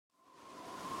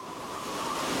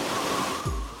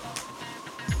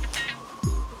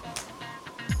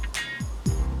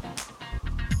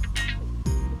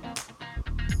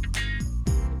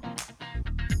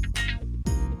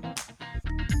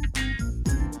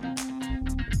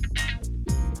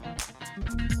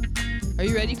Are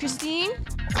you ready, Christine?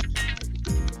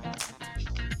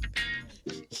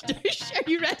 Are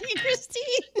you ready,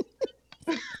 Christine?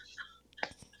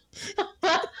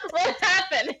 What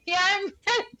happened? Yeah, I'm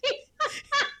ready.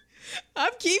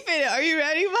 I'm keeping it. Are you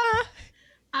ready, Ma?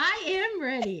 I am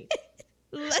ready.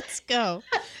 Let's go.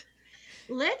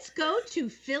 Let's go to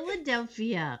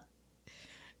Philadelphia,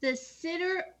 the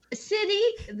city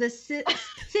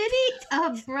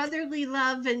of brotherly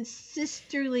love and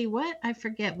sisterly what? I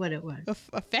forget what it was.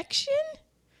 Affection?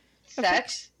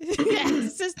 Sex. Yeah,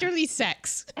 sisterly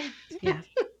sex. Yeah.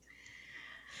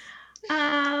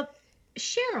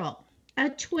 Cheryl, a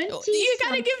 20. You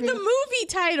gotta give the movie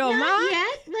title, Ma. Not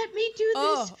yet. Let me do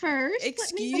this first.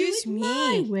 Excuse me.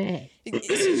 My way.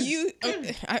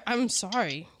 I'm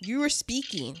sorry. You were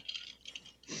speaking.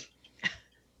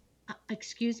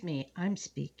 Excuse me. I'm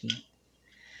speaking.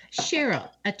 Cheryl,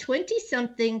 a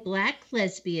 20-something black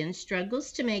lesbian,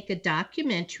 struggles to make a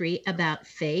documentary about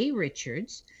Faye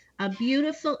Richards, a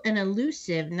beautiful and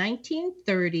elusive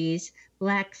 1930s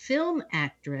black film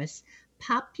actress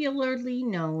popularly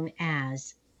known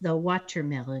as the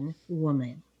Watermelon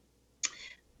Woman.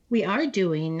 We are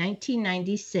doing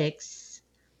 1996,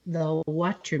 The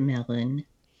Watermelon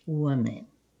Woman.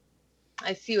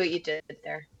 I see what you did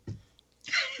there.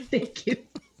 Thank you.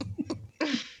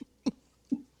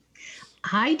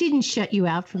 I didn't shut you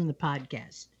out from the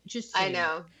podcast. Just so I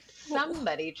know.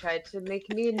 Somebody tried to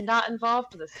make me not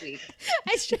involved this week.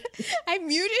 I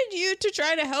muted you to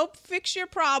try to help fix your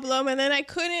problem, and then I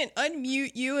couldn't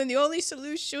unmute you, and the only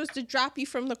solution was to drop you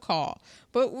from the call.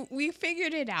 But we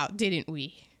figured it out, didn't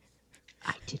we?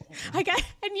 I didn't.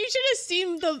 And you should have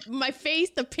seen my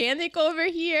face, the panic over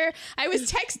here. I was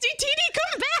texting TD,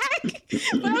 come back.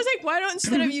 But I was like, why don't,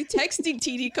 instead of you texting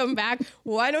TD, come back,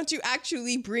 why don't you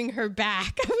actually bring her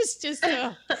back? I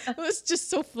was just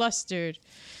so flustered.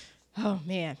 Oh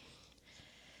man.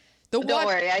 Don't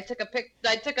worry, I took a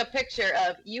picture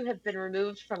of "You have been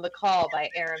removed from the call" by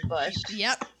Aaron Bush.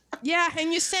 Yep. Yeah,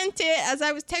 and you sent it as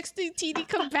I was texting TD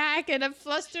come back, and I'm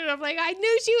flustered. I'm like, I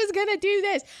knew she was gonna do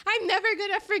this. I'm never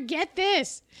gonna forget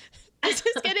this. This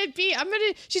is gonna be.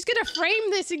 She's gonna frame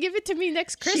this and give it to me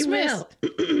next Christmas.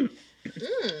 She will.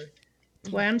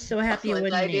 Well, I'm so happy you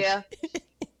wouldn't. Idea.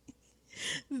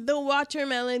 The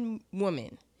Watermelon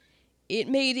Woman. It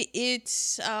made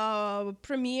its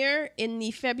premiere in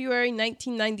the February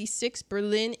 1996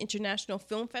 Berlin International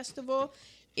Film Festival.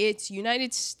 Its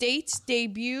United States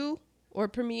debut or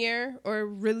premiere or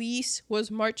release was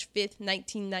March 5th,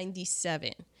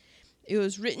 1997. It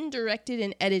was written, directed,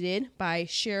 and edited by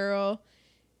Cheryl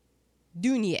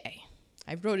Dunye.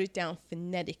 I wrote it down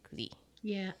phonetically.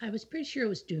 Yeah, I was pretty sure it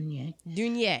was Dunye.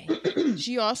 Dunye.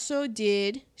 She also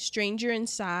did Stranger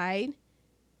Inside,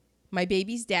 My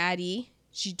Baby's Daddy.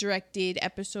 She directed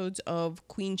episodes of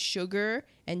Queen Sugar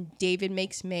and David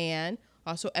Makes Man.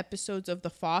 Also episodes of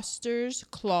The Fosters,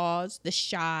 Claws, The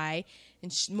Shy.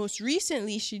 And most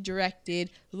recently, she directed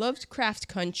Lovecraft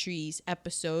Country's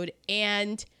episode.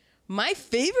 And my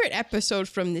favorite episode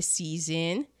from this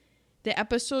season, the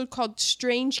episode called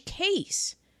Strange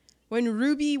Case, when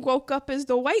Ruby woke up as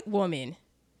the white woman.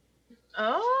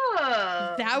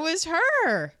 Oh. That was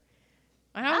her.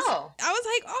 And I was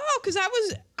like, because I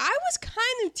was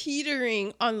kind of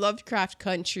teetering on Lovecraft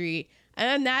Country, and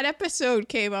then that episode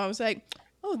came out. I was like,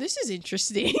 oh, this is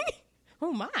interesting.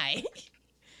 Oh my.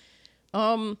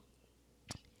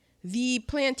 The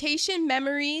Plantation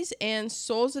Memories and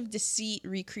Souls of Deceit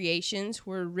recreations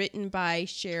were written by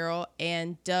Cheryl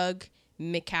and Doug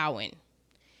McCowan.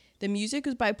 The music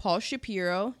was by Paul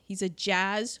Shapiro. He's a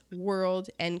jazz, world,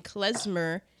 and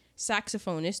klezmer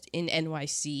saxophonist in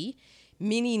NYC.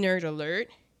 Mini nerd alert.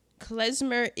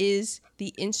 Klezmer is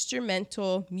the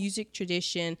instrumental music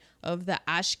tradition of the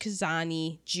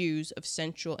Ashkenazi Jews of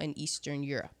Central and Eastern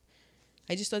Europe.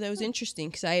 I just thought that was interesting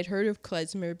because I had heard of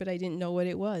klezmer, but I didn't know what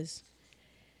it was.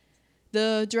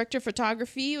 The director of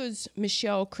photography was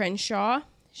Michelle Crenshaw.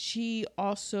 She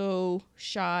also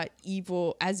shot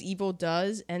Evil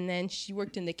Does, and then she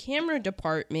worked in the camera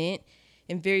department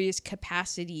in various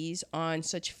capacities on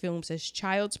such films as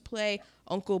Child's Play,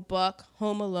 Uncle Buck,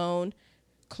 Home Alone,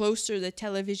 Closer, the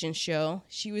television show.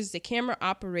 She was the camera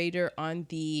operator on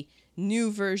the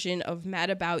new version of Mad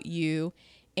About You,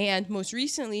 and most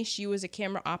recently, she was a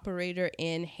camera operator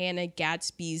in Hannah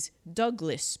Gadsby's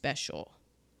Douglas special.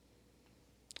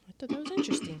 I thought that was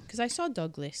interesting because I saw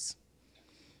Douglas.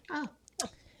 Oh.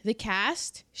 The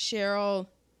cast: Cheryl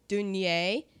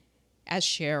Dunye as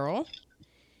Cheryl,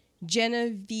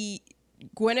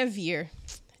 Guinevere.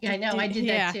 Yeah, I know. I did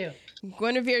that too.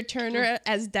 Guinevere Turner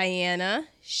as Diana.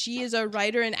 She is a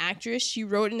writer and actress. She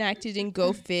wrote and acted in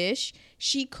Go Fish.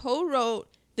 She co-wrote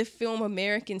the film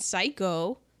American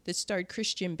Psycho that starred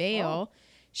Christian Bale. Oh.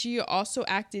 She also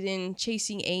acted in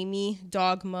Chasing Amy,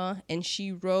 Dogma, and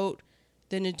she wrote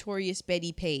The Notorious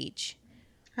Betty Page.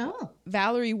 Oh.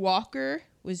 Valerie Walker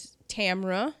was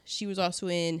Tamra. She was also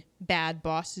in Bad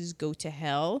Bosses Go to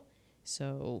Hell.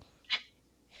 So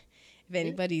if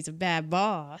anybody's a bad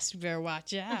boss, you better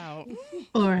watch out.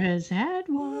 Or has had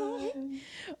one.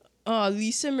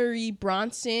 Lisa Marie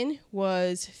Bronson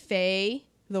was Faye,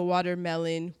 the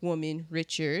Watermelon Woman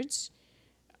Richards.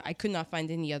 I could not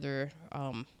find any other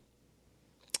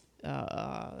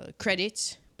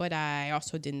credits, but I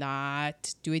also did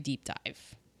not do a deep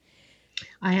dive.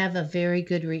 I have a very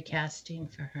good recasting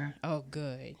for her. Oh,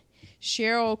 good.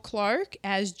 Cheryl Clark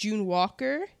as June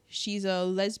Walker. She's a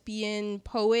lesbian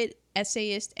poet,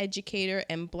 essayist, educator,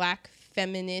 and Black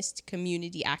feminist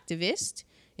community activist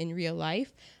in real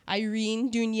life. Irene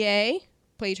Dunier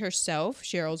played herself,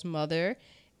 Cheryl's mother,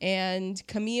 and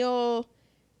Camille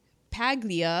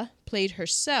Paglia played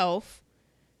herself.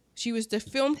 She was the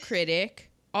film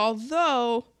critic,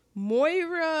 although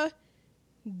Moira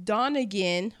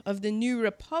Donegan of the New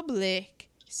Republic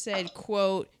said,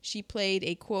 quote, she played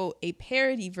a, quote, a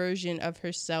parody version of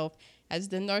herself as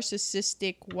the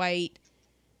narcissistic white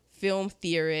film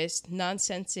theorist,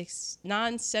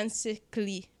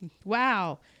 nonsensically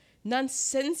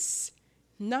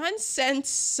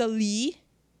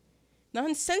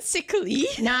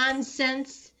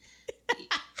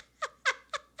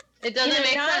It doesn't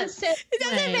make sense. It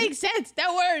doesn't make sense.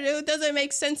 That word, it doesn't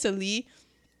make sensely.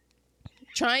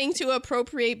 Trying to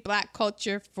appropriate Black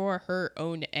culture for her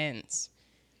own ends.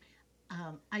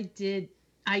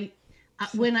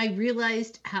 When I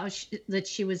realized that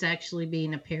she was actually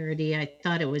being a parody, I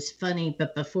thought it was funny,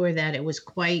 but before that, it was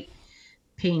quite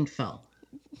painful.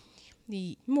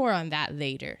 More on that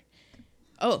later.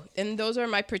 Oh, and those are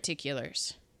my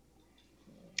particulars.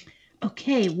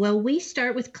 Okay, well, we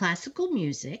start with classical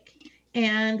music,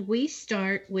 and we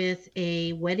start with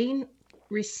a wedding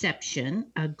reception,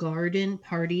 a garden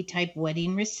party type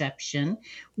wedding reception,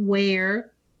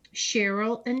 where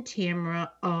Cheryl and Tamra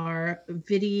are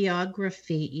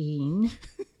videographing.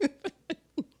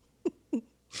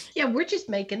 Yeah, we're just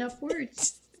making up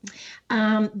words.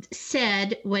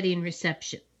 Said wedding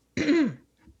reception.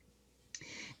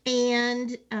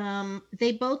 And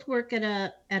they both work at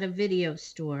a video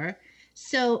store.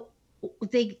 So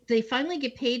they finally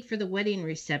get paid for the wedding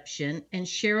reception, and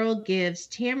Cheryl gives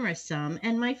Tamra some.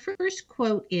 And my first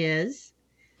quote is,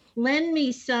 "Lend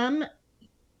me some.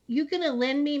 You gonna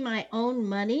lend me my own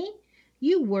money?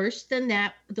 You worse than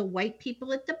that, the white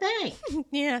people at the bank."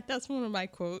 Yeah, that's one of my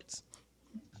quotes.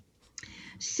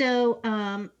 So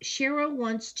Cheryl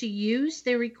wants to use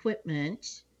their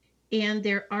equipment, and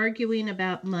they're arguing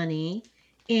about money.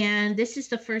 And this is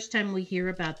the first time we hear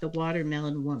about the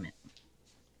Watermelon Woman.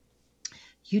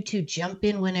 You two jump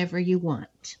in whenever you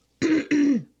want.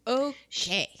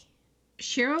 Okay.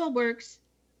 Cheryl works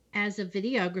as a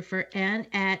videographer and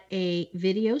at a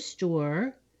video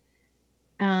store.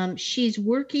 She's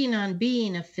working on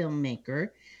being a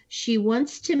filmmaker. She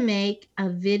wants to make a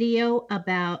video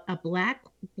about a black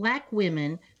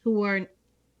women who are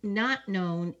not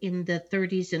known in the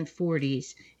 30s and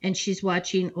 40s, and she's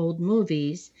watching old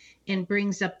movies and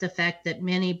brings up the fact that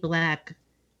many black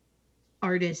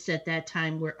artists at that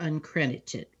time were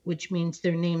uncredited, which means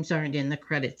their names aren't in the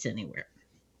credits anywhere.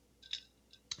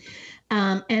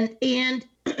 And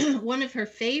one of her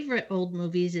favorite old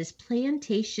movies is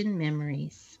Plantation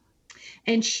Memories.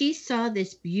 And she saw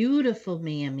this beautiful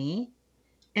mammy,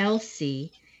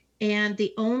 Elsie, and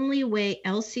the only way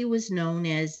Elsie was known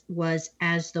was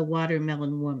as the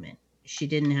Watermelon Woman. She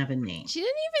didn't have a name. She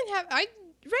didn't even have right.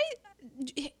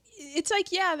 It's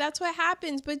like, yeah, that's what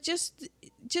happens, but just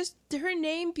her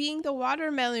name being the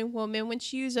Watermelon Woman when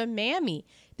she was a mammy.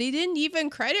 They didn't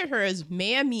even credit her as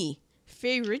Mammy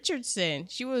Faye Richardson.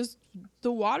 She was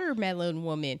the Watermelon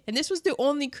Woman, and this was the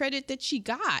only credit that she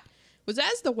got, was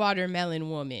as the Watermelon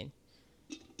Woman.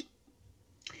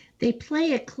 They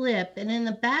play a clip, and in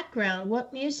the background,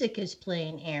 what music is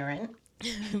playing, Aaron?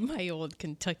 My Old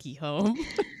Kentucky Home.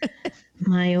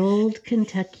 My Old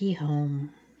Kentucky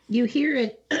Home. You hear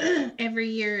it every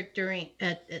year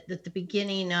at the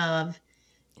beginning of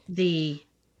the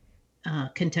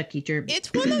Kentucky Derby.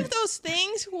 It's one of those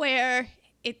things where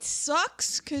it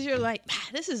sucks because you're like,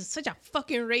 this is such a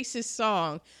fucking racist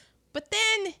song. But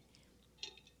then,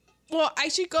 well, I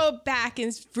should go back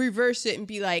and reverse it and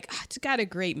be like, it's got a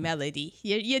great melody.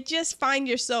 You just find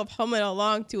yourself humming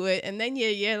along to it, and then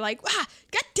you're like, God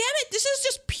damn it, this is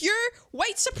just pure pure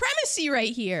white supremacy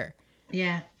right here.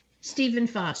 Yeah. Stephen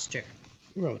Foster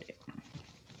wrote it.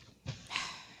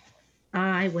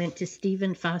 I went to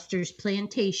Stephen Foster's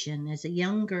plantation as a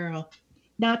young girl,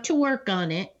 not to work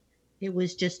on it. It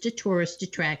was just a tourist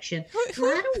attraction. A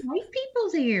lot of white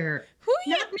people there.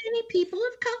 Not many people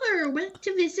of color went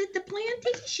to visit the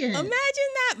plantation. Imagine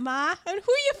that, Ma. And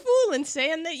who you fooling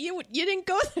saying that you didn't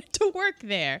go there to work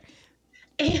there?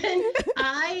 And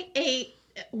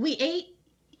we ate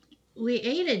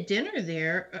a dinner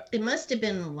there. It must have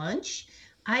been lunch.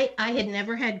 I had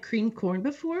never had cream corn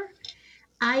before.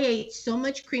 I ate so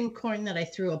much cream corn that I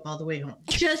threw up all the way home.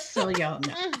 Just so y'all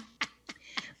know.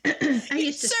 I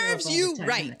used to serves throw up all you the time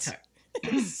right. in the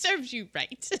car. Serves you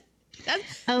right.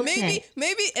 Okay.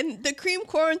 Maybe, and the cream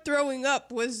corn throwing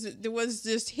up was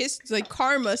just his like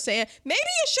karma saying maybe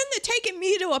you shouldn't have taken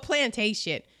me to a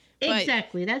plantation. But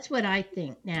Exactly. That's what I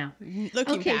think now.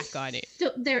 looking back on it,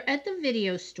 So they're at the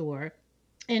video store,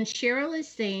 and Cheryl is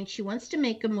saying she wants to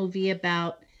make a movie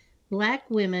about Black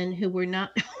women who were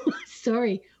not,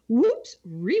 sorry, whoops,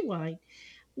 rewind.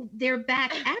 They're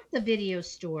back at the video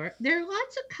store. There are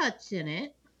lots of cuts in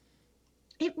it.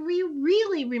 It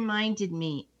really reminded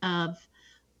me of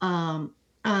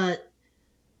a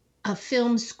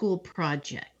film school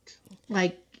project,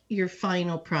 like your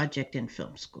final project in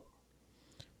film school.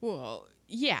 well,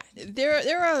 yeah,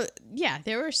 there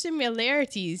are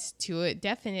similarities to it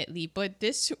definitely, but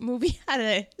this movie had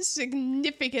a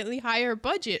significantly higher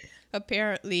budget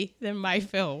apparently than my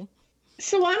film.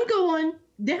 So I'm going,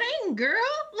 dang girl,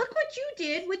 look what you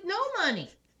did with no money.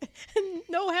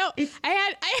 No help.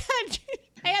 I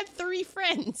had 3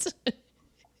 friends.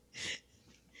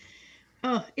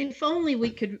 Oh, if only we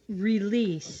could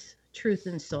release Truth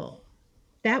and Soul.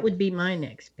 That would be my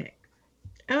next pick.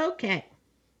 Okay.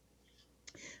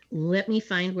 Let me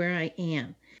find where I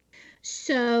am.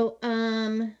 So,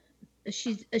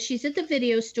 she's at the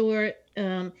video store.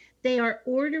 They are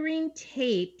ordering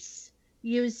tapes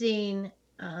using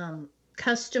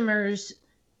customers'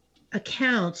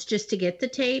 accounts just to get the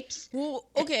tapes. Well,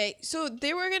 okay, so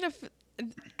they were gonna.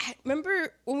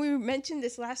 Remember when we mentioned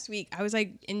this last week? I was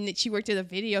like, and she worked at a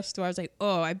video store. I was like,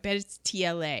 oh, I bet it's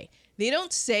TLA. They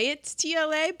don't say it's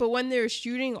TLA, but when they were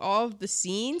shooting all of the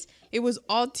scenes, it was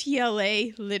all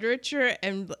TLA literature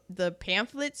and the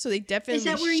pamphlets. So they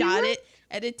definitely shot it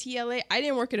at a TLA. I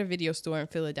didn't work at a video store in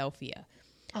Philadelphia.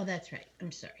 Oh, that's right.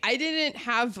 I'm sorry. I didn't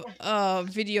have a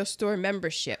video store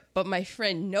membership, but my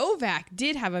friend Novak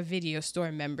did have a video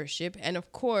store membership. And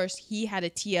of course, he had a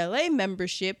TLA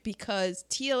membership because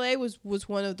TLA was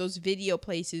one of those video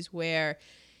places where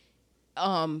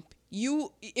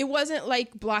it wasn't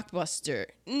like Blockbuster.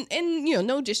 And you know,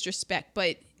 no disrespect,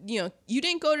 but you know, you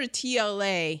didn't go to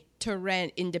TLA to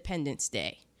rent Independence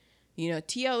Day. You know,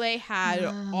 TLA had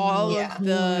all of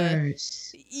the,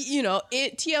 you know,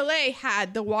 TLA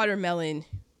had the Watermelon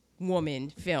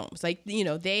Woman films. Like, you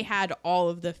know, they had all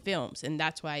of the films, and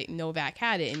that's why Novak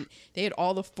had it. And they had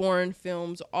all the foreign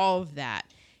films, all of that.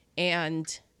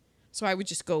 And so I would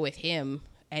just go with him,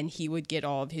 and he would get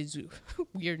all of his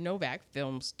weird Novak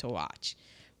films to watch.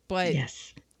 But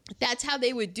yes, that's how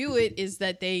they would do it, is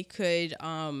that they could,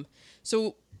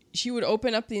 so she would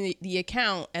open up the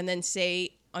account and then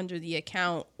say, under the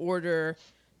account, order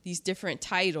these different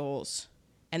titles,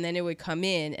 and then it would come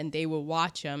in and they would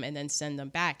watch them and then send them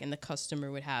back, and the customer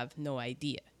would have no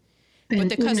idea. But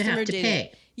the customer didn't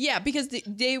pay. Yeah, because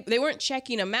they weren't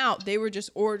checking them out. They were just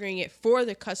ordering it for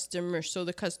the customer so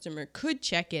the customer could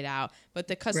check it out, but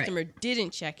the customer didn't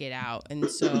check it out, and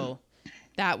so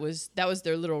that was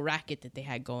their little racket that they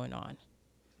had going on.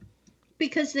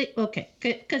 Because they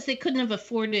couldn't have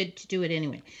afforded to do it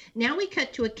anyway. Now we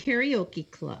cut to a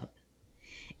karaoke club,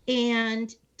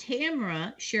 and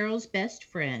Tamra, Cheryl's best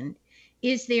friend,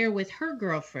 is there with her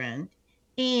girlfriend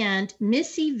and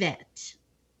Miss Yvette.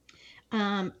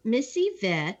 Miss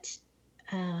Yvette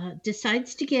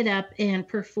decides to get up and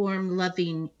perform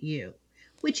 "Loving You,"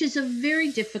 which is a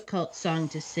very difficult song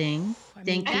to sing.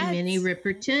 Thank you, Minnie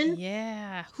Riperton.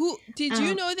 Yeah. Who did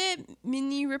you know that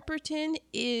Minnie Riperton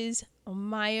is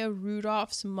Maya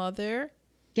Rudolph's mother?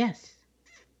 Yes.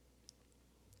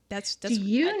 That's Do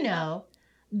you know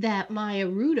that Maya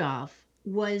Rudolph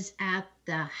was at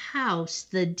the house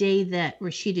the day that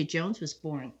Rashida Jones was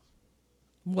born?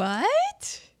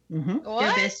 What? Mm-hmm.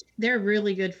 What? They're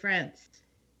really good friends.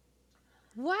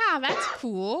 Wow, that's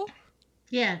cool.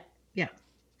 Yeah.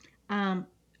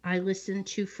 I listened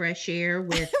to Fresh Air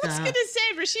with. I was gonna say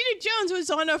Rashida Jones was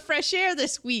on a Fresh Air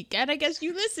this week, and I guess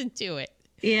you listened to it.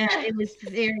 Yeah, it was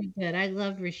very good. I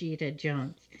love Rashida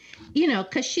Jones.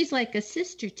 because she's like a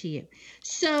sister to you.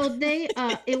 So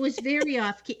it was very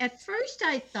off key. At first,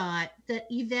 I thought that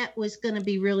Yvette was going to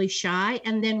be really shy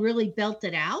and then really belt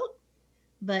it out.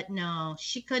 But no,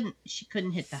 she couldn't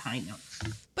hit the high notes.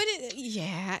 But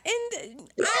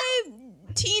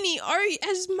Teeny,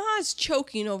 as Ma's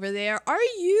choking over there, are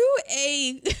you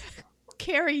a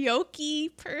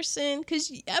karaoke person? Because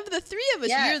of the three of us,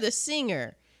 you're the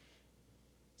singer.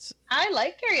 I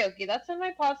like karaoke. That's in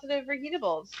my positive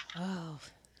reheatables. Oh,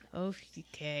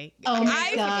 okay. Oh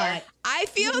my God. I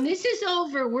feel when this is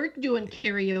over, we're doing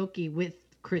karaoke with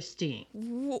Christine.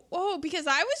 Oh, because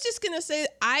I was just going to say,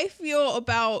 I feel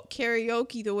about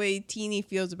karaoke the way Teeny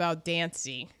feels about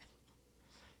dancing.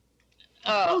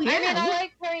 Oh yeah. I mean, I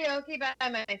like karaoke by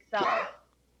myself.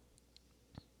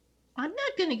 I'm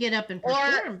not going to get up and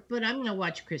perform, but I'm going to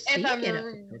watch Christine if I'm get up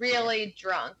and perform. Really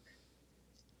drunk.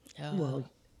 Oh. Well,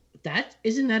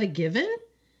 isn't that a given?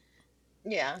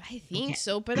 Yeah. I think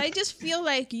so, but I just feel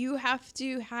like you have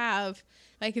to have,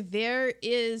 like, there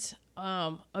is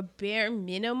a bare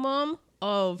minimum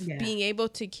of being able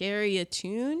to carry a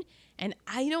tune, and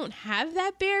I don't have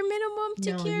that bare minimum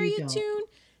to carry a tune.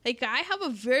 Like, I have a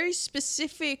very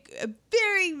specific,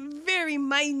 very, very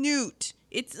minute,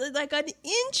 it's like an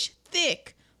inch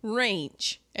thick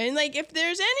range. And, like, if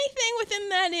there's anything within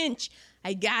that inch,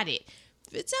 I got it.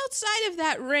 If it's outside of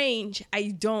that range, I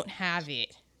don't have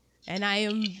it. And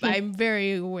I'm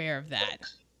very aware of that.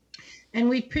 And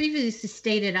we previously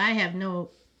stated I have no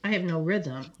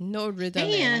rhythm. No rhythm.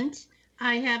 And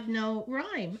I have no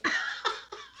rhyme.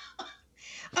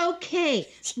 Okay,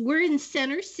 we're in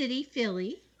Center City,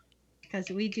 Philly, because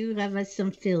we do have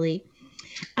some Philly.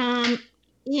 And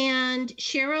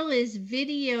Cheryl is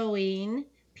videoing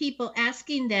people,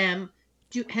 asking them,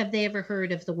 have they ever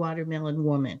heard of the Watermelon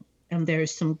Woman? And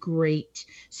there's some great,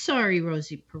 sorry,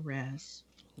 Rosie Perez.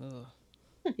 Ugh.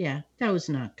 Yeah, that was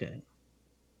not good.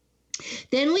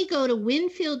 Then we go to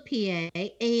Winfield, PA,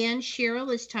 and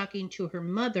Cheryl is talking to her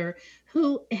mother,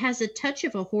 who has a touch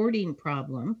of a hoarding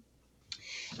problem.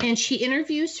 And she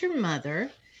interviews her mother,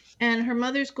 and her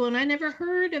mother's going, I never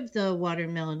heard of the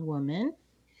Watermelon Woman.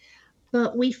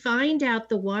 But we find out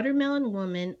the Watermelon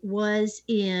Woman was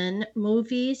in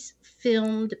movies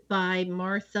filmed by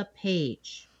Martha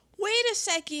Page. Wait a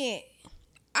second.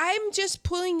 I'm just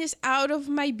pulling this out of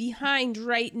my behind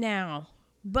right now.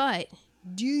 But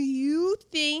do you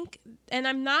think, and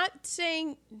I'm not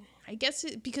saying, I guess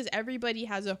because everybody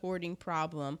has a hoarding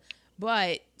problem,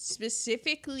 but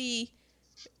specifically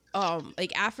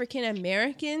like African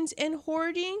Americans and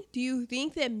hoarding, do you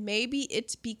think that maybe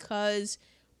it's because,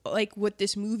 like what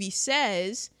this movie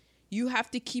says, you have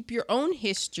to keep your own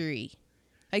history?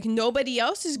 Like nobody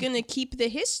else is going to keep the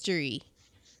history.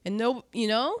 And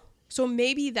so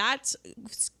maybe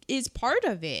is part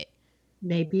of it.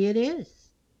 Maybe it is.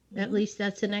 At least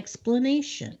that's an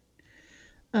explanation.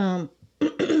 So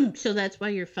that's why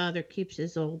your father keeps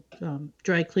his old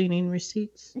dry cleaning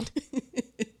receipts.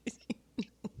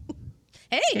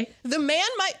 Hey, okay. The man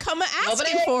might come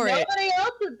asking for it. Nobody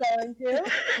else is going to.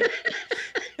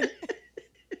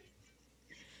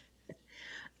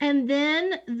 And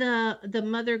then the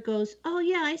mother goes, oh,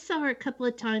 yeah, I saw her a couple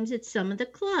of times at some of the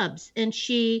clubs. And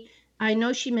I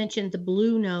know she mentioned the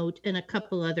Blue Note and a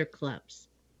couple other clubs.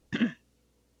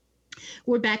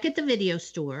 We're back at the video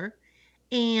store,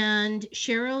 and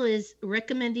Cheryl is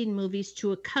recommending movies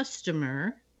to a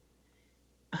customer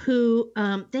who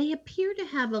they appear to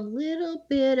have a little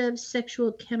bit of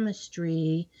sexual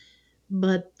chemistry,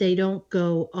 but they don't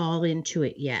go all into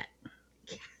it yet.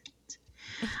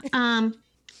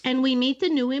 And we meet the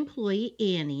new employee,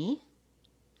 Annie,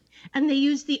 and they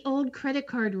use the old credit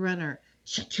card runner.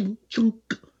 I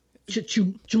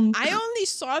only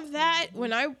saw that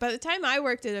by the time I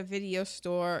worked at a video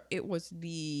store, it was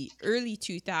the early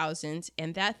 2000s,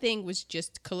 and that thing was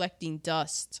just collecting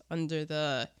dust under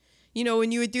the,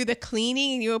 when you would do the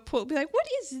cleaning and you would be like, what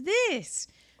is this?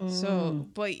 So,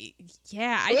 but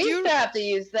yeah, we used to have to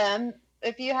use them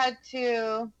if you had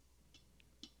to.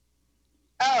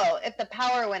 Oh, if the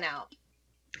power went out.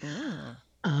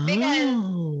 Oh.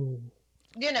 Because,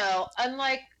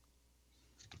 unlike,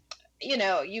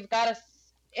 you've got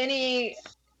any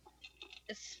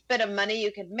bit of money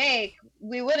you could make,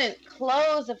 we wouldn't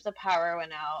close if the power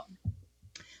went out.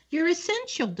 You're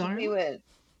essential, darling. We would.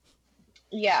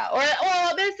 Yeah.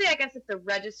 Well, basically, I guess if the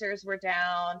registers were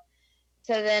down,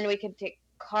 so then we could take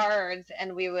cards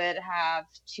and we would have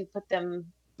to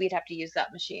we'd have to use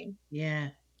that machine. Yeah.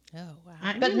 Oh,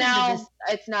 wow. But now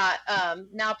it's not.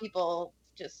 Now people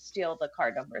just steal the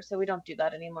card number, so we don't do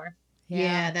that anymore.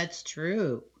 Yeah, that's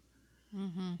true.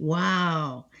 Mm-hmm.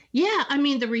 Wow. Yeah, I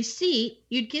mean the receipt,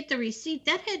 you'd get the receipt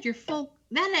that had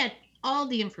all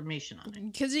the information on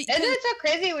it. Because Isn't it so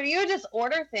crazy when you would just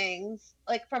order things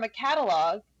like from a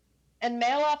catalog and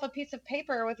mail off a piece of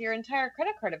paper with your entire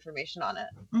credit card information on it?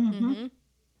 Mm-hmm.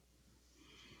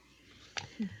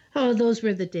 Oh, those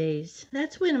were the days.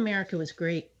 That's when America was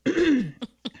great.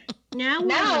 Now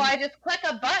I just click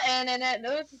a button and it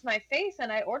notices my face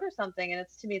and I order something and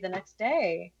it's to me the next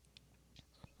day.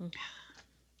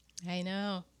 I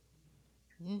know.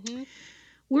 Mm-hmm.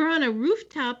 We're on a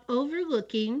rooftop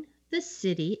overlooking the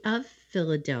city of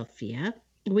Philadelphia.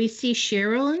 We see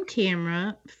Cheryl and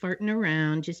Tamara farting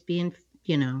around, just being,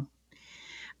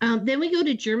 Then we go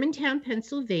to Germantown,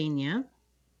 Pennsylvania.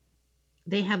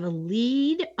 They have a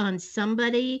lead on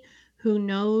somebody who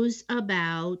knows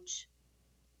about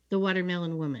the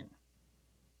Watermelon Woman.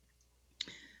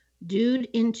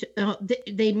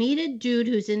 They meet a dude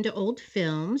who's into old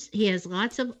films. He has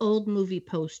lots of old movie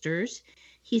posters.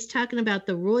 He's talking about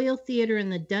the Royal Theater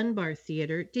and the Dunbar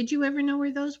Theater. Did you ever know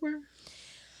where those were?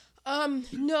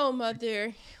 No,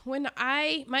 Mother. When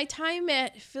my time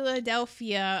at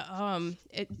Philadelphia,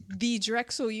 at the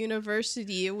Drexel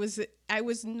University, I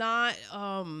was not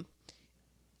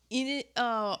in it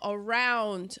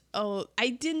around.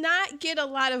 I did not get a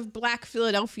lot of Black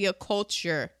Philadelphia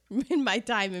culture in my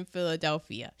time in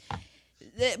Philadelphia.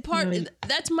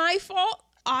 That's my fault,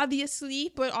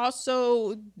 obviously, but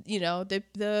also,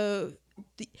 the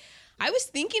I was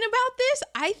thinking about this.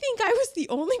 I think I was the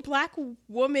only Black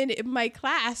woman in my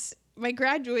class, my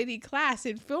graduating class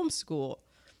in film school.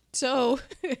 So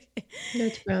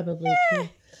that's probably true.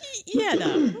 Yeah,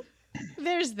 no.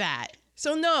 There's that.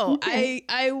 So no, okay.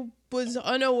 I was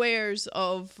unawares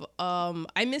of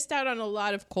I missed out on a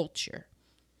lot of culture.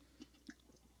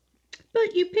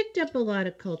 But you picked up a lot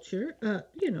of culture,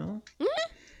 Mm-hmm.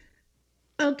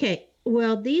 Okay,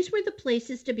 well, these were the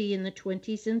places to be in the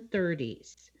 20s and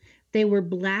 30s. They were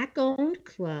Black-owned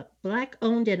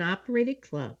and operated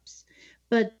clubs.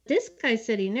 But this guy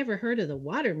said he never heard of the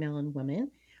Watermelon Woman,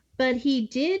 but he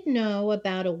did know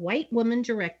about a white woman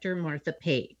director, Martha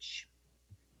Page.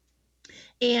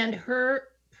 And her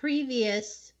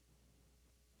previous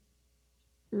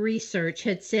research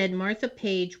had said Martha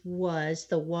Page was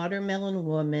the Watermelon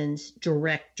Woman's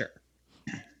director.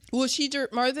 Well,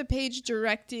 Martha Page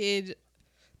directed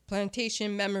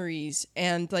Plantation Memories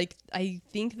and I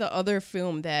think the other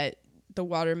film that the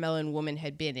Watermelon Woman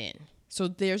had been in. So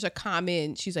there's a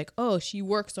common, she's like, oh, she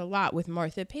works a lot with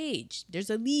Martha Page. There's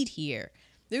a lead here.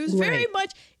 There was very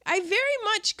much,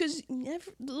 because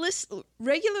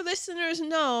regular listeners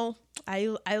know,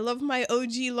 I love my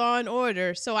OG Law and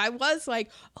Order. So I was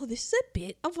like, oh, this is a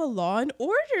bit of a Law and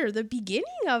Order, the beginning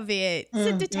of it.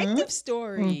 It's a detective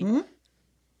story. Mm-hmm.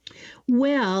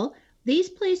 Well, these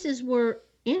places were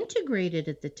integrated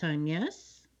at the time,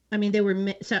 yes? I mean, they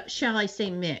were, shall I say,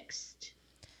 mixed?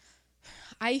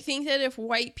 I think that if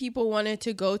white people wanted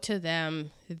to go to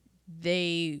them,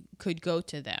 they could go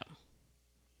to them.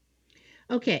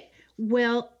 Okay,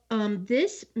 well,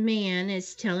 this man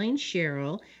is telling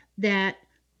Cheryl that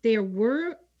there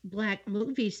were Black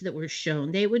movies that were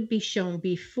shown. They would be shown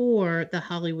before the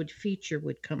Hollywood feature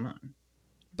would come on.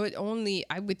 But only,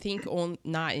 I would think,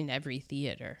 not in every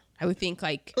theater. I would think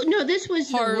no, this was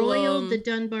Harlem. The Royal, the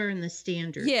Dunbar, and the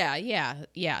Standard. Yeah.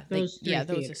 Those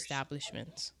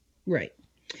establishments. Right.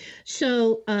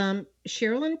 So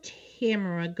Cheryl and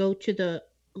Tamara go to the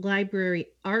library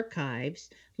archives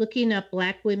looking up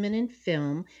Black women in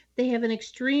film. They have an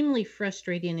extremely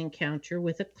frustrating encounter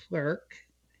with a clerk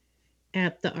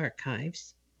at the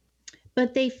archives.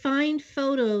 But they find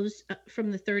photos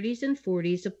from the 30s and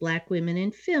 40s of Black women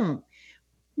in film.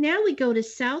 Now we go to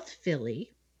South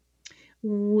Philly,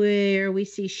 where we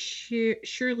see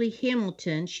Shirley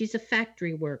Hamilton. She's a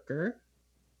factory worker.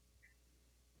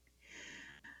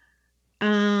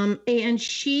 And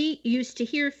she used to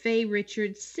hear Faye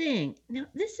Richards sing. Now,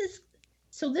 this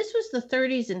was the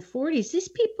 30s and 40s. These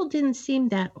people didn't seem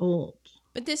that old.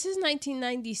 But this is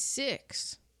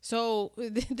 1996. So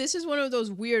this is one of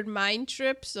those weird mind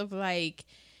trips of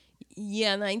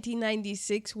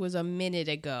 1996 was a minute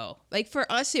ago.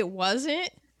 For us, it wasn't.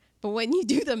 But when you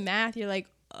do the math, you're like,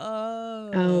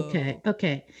 oh.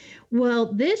 Okay.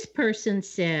 Well, this person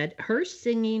said her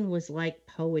singing was like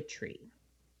poetry.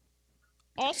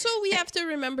 Also, we have to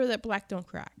remember that Black don't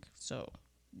crack. So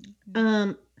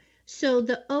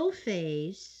the O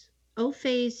phase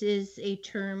is a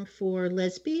term for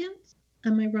lesbians.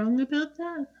 Am I wrong about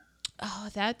that? Oh,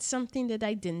 that's something that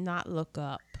I did not look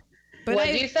up.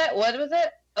 But you say? What was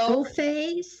it? O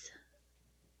phase?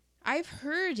 I've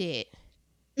heard it.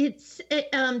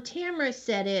 Tamara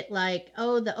said it like,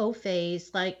 oh, the O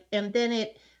phase, like, and then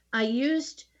I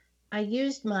used,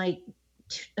 my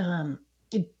um,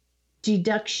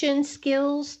 deduction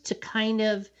skills to kind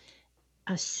of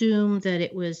assume that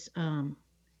it was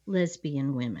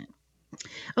lesbian women.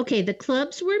 Okay, the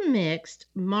clubs were mixed.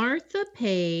 Martha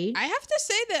Page. I have to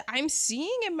say that I'm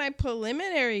seeing in my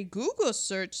preliminary Google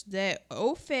search that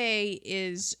Ofe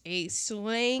is a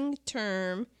slang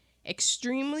term,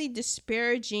 extremely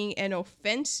disparaging and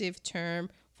offensive term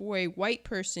for a white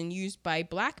person used by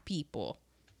black people.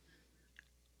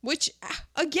 Which,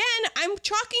 again, I'm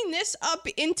chalking this up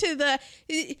into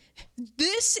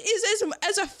this is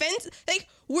as offensive. Like,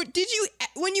 did you,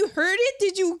 when you heard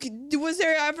it, was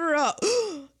there ever a,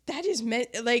 that is meant,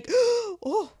 like,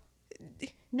 oh.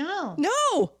 No.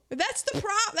 No, that's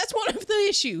that's one of the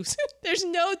issues. There's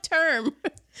no term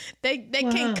that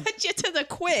can cut you to the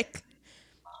quick.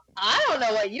 I don't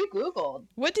know what you Googled.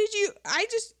 What did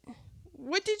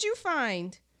you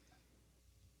find?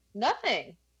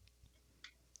 Nothing.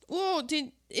 Well,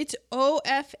 it's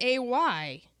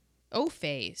OFAY,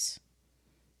 O-phase.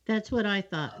 That's what I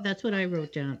thought. That's what I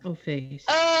wrote down. O phase.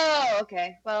 Oh,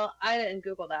 okay. Well, I didn't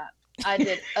Google that. I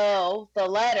did O, the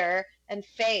letter, and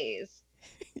phase.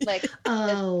 Like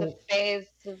the phase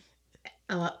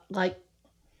of... like.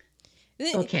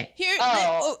 Okay. Here.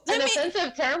 An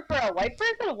offensive term for a white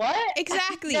person? What?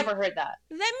 Exactly. I've never heard that.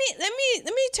 Let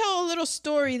me tell a little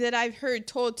story that I've heard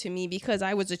told to me because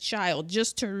I was a child.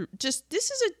 This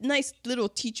is a nice little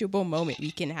teachable moment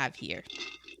we can have here.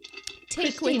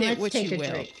 Take Christine, with it what you will.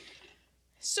 Drink.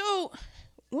 So,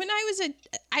 when I was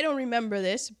I don't remember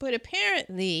this, but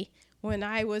apparently when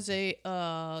I was a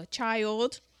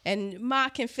child, and Ma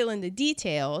can fill in the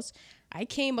details, I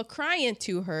came a-crying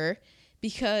to her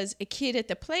because a kid at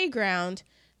the playground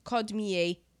called me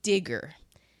a digger.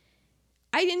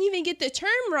 I didn't even get the term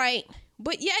right,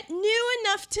 but yet knew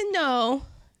enough to know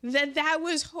that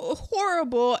was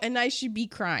horrible and I should be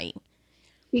crying.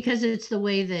 Because it's the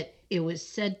way that it was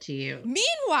said to you.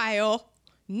 Meanwhile,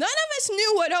 none of us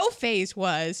knew what O-phase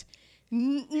was.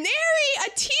 Nary a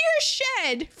tear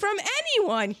shed from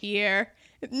anyone here.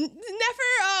 Never,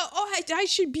 I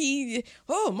should be,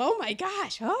 oh my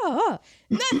gosh,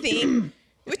 nothing.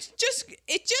 Which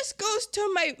just goes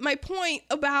to my point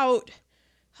about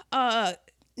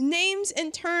names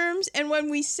and terms, and when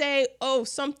we say,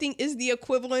 something is the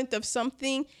equivalent of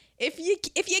something, if you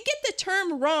get the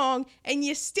term wrong and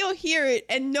you still hear it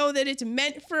and know that it's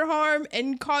meant for harm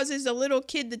and causes a little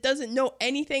kid that doesn't know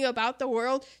anything about the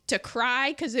world to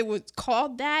cry because it was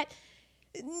called that,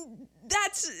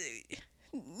 that's...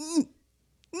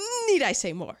 Need I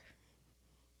say more?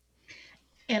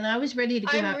 And I was ready to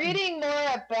go. I'm reading more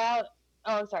about...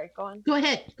 Oh, I'm sorry. Go on. Go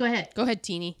ahead. Go ahead,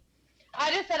 Teeny.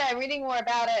 I just said I'm reading more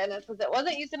about it, and it says it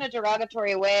wasn't used in a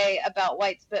derogatory way about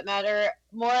whites, but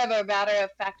more of a matter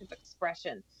of fact of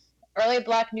expression. Early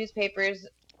black newspapers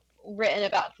written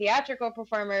about theatrical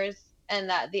performers, and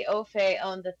that the Ofe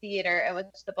owned the theater in which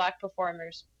the black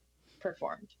performers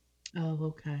performed. Oh,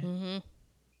 okay. Mm-hmm.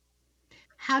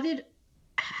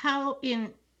 How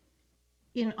in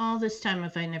all this time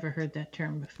have I never heard that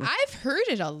term before? I've heard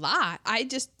it a lot. I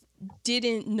just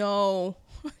didn't know.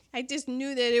 I just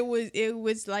knew that it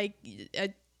was like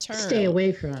a term. Stay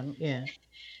away from, yeah.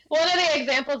 One of the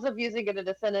examples of using it in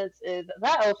a sentence is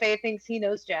that Ofe thinks he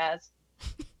knows jazz.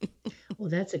 Well,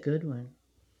 that's a good one.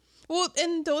 Well,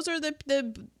 and those are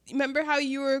the remember how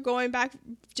you were going back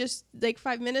just like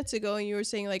 5 minutes ago and you were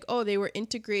saying like, they were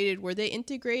integrated. Were they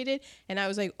integrated? And I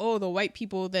was like, the white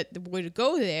people that would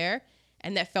go there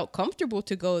and that felt comfortable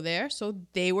to go there. So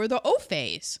they were the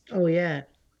O-phase. Oh, yeah.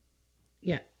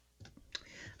 Yeah.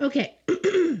 Okay.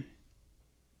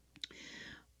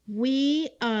 When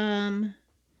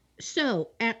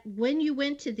you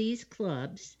went to these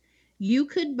clubs, you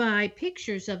could buy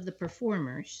pictures of the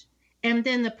performers, and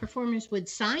then the performers would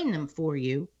sign them for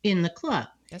you in the club.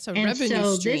 That's a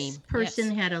revenue stream. This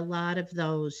person had a lot of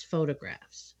those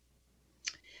photographs.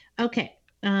 Okay,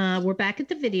 we're back at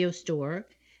the video store,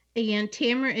 and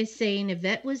Tamara is saying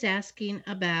Yvette was asking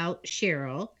about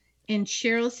Cheryl, and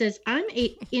Cheryl says, I'm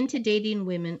into dating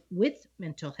women with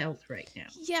mental health right now.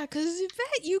 Yeah, because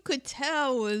Yvette, you could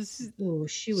tell,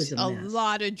 she was a mess.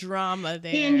 Lot of drama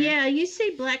there. And yeah, you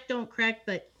say black don't crack,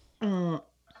 but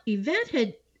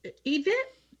Yvette,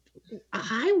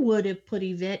 I would have put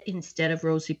Yvette instead of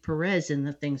Rosie Perez in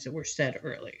the things that were said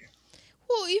earlier.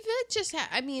 Well,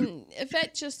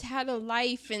 Yvette just had a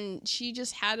life, and she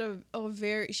just had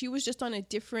she was just on a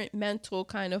different mental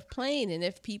kind of plane. And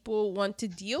if people want to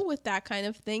deal with that kind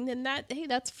of thing, then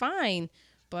that's fine.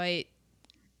 But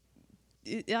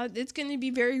it's going to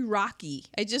be very rocky.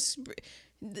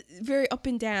 Very up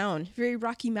and down, very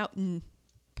Rocky Mountain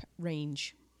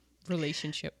range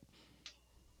relationship.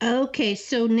 Okay,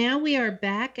 so now we are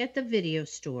back at the video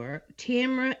store.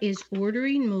 Tamra is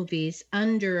ordering movies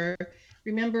under.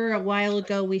 Remember a while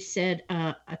ago we said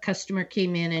a customer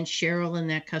came in and Cheryl and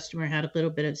that customer had a little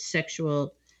bit of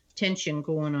sexual tension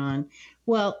going on.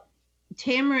 Well,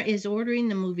 Tamra is ordering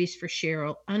the movies for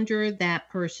Cheryl under that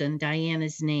person,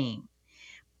 Diana's name.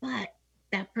 But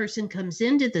that person comes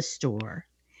into the store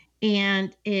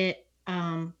and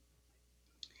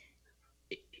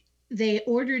they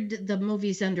ordered the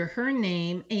movies under her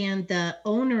name, and the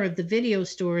owner of the video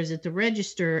store is at the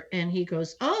register, and he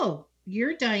goes, "Oh,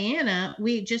 you're Diana.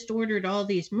 We just ordered all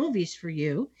these movies for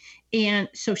you." And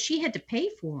so she had to pay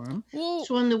for them. Well,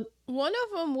 so on one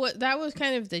of them, that was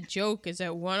kind of the joke, is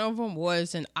that one of them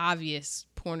was an obvious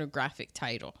pornographic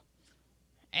title.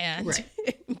 And right.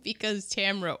 because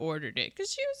Tamra ordered it,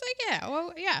 because she was like, yeah,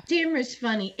 well, yeah. Tamra's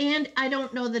funny. And I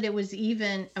don't know that it was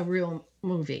even a real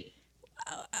movie.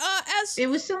 It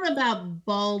was something about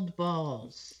bald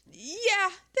balls. Yeah,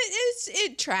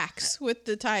 it tracks with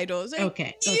the titles. Like,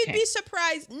 okay. You'd be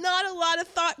surprised. Not a lot of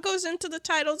thought goes into the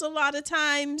titles a lot of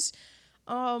times.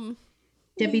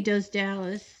 Debbie Does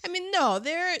Dallas. I mean, no,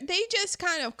 they just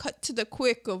kind of cut to the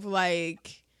quick of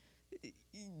like,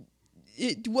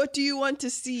 what do you want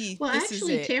to see? Well,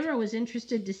 actually, Tamra was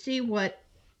interested to see what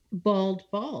bald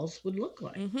balls would look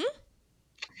like. Mm-hmm.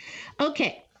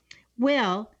 Okay,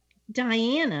 well,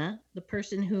 Diana, the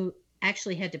person who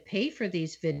actually had to pay for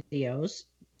these videos,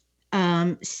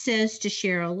 says to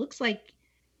Cheryl, "Looks like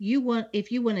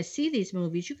if you want to see these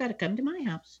movies, you got to come to my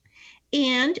house."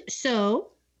 And so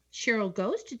Cheryl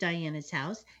goes to Diana's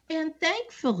house, and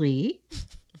thankfully,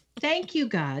 thank you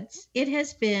gods, it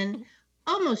has been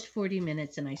almost 40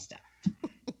 minutes, and I stopped.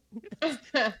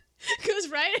 Goes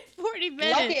right at 40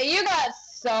 minutes. Lucky, you got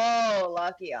so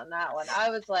lucky on that one. I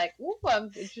was like, "Ooh,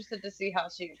 I'm interested to see how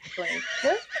she explains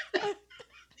this."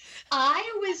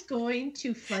 I was going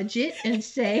to fudge it and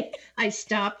say I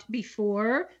stopped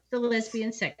before the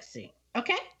lesbian sex scene.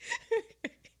 Okay?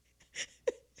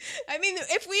 I mean,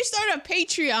 if we start a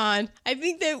Patreon, I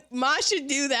think that Ma should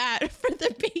do that for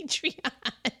the Patreon.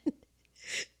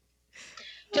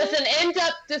 Just an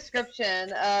in-depth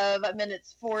description of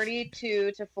minutes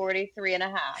 42 to 43 and a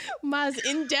half. Ma's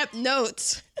in-depth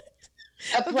notes.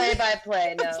 A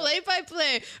play-by-play note. A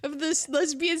play-by-play of this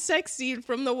lesbian sex scene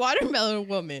from The Watermelon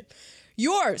Woman.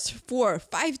 Yours for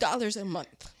 $5 a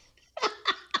month.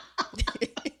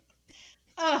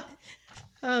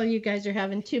 Oh, you guys are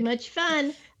having too much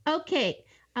fun. Okay.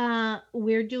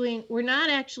 We're not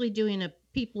actually doing a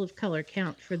people of color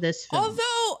count for this film.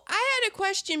 Although I had a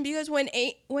question, because when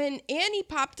Annie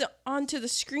popped onto the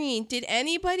screen, did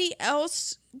anybody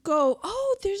else go,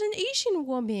 "Oh, there's an Asian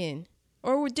woman"?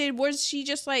 Or was she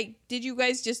just like, did you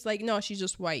guys just like, no, she's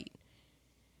just white?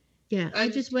 Yeah, I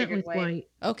just went with white.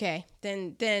 Okay,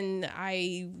 then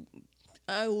I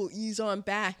will ease on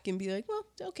back and be like, well,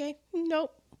 okay,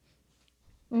 nope.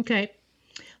 Okay.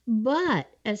 But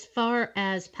as far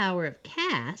as power of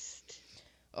cast...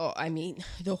 Oh, I mean,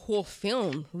 the whole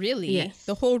film, really. Yes.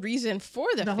 The whole reason for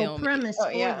the film. The whole premise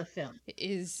for the film.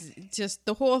 Is just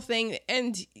the whole thing.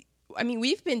 And, I mean,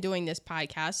 we've been doing this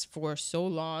podcast for so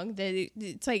long that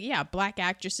it's like, yeah, black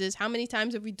actresses. How many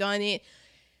times have we done it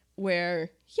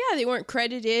where, yeah, they weren't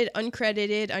uncredited.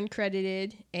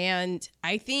 And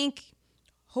I think,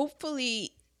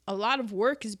 hopefully, a lot of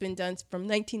work has been done from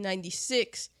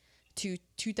 1996 to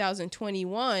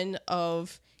 2021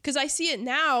 because I see it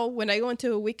now when I go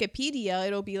into Wikipedia,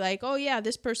 it'll be like, oh yeah,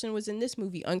 this person was in this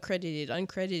movie,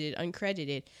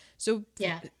 uncredited. So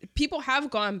yeah, people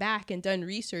have gone back and done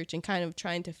research and kind of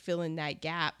trying to fill in that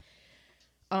gap.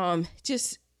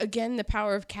 Just again, the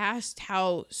power of cast,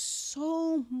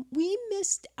 we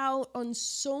missed out on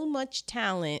so much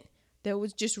talent that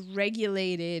was just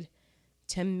regulated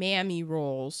to mammy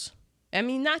roles. I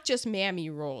mean, not just mammy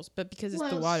roles, but because it's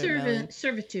the Watermelon.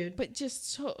 Servitude. But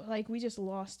just so, like, we just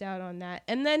lost out on that.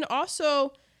 And then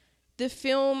also the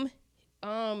film,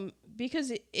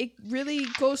 because it really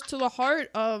goes to the heart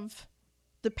of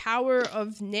the power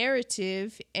of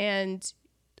narrative and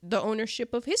the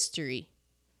ownership of history.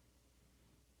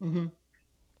 Mm-hmm.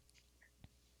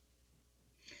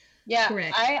 Yeah,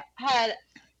 correct. I had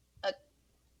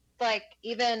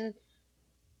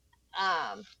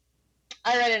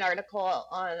I read an article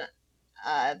on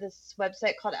this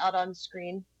website called Out on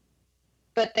Screen,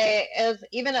 but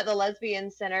even at the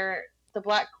Lesbian Center, the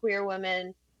Black queer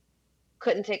women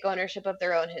couldn't take ownership of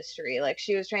their own history. Like,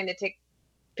 she was trying to take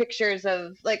pictures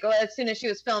of like as soon as she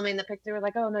was filming the picture, they were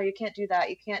like, "Oh no, you can't do that.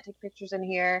 You can't take pictures in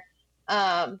here."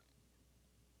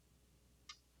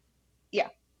 Yeah.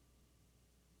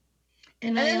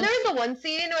 And And then also, there was the one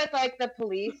scene with like the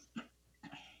police.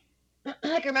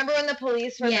 Like remember when the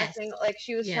police were Yes. messing? Like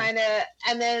she was Yes. trying to,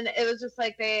 and then it was just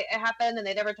like it happened, and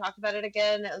they never talked about it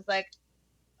again. It was like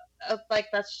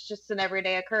that's just an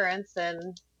everyday occurrence,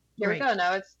 and here Right. we go.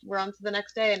 Now we're on to the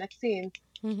next day, next scene.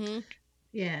 Mm-hmm.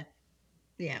 yeah.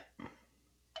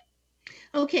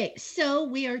 Okay, so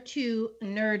we are to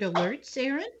nerd alerts,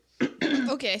 Aaron.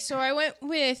 Okay, so I went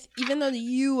with, even though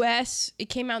it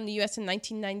came out in the US in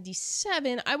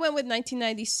 1997, I went with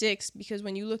 1996 because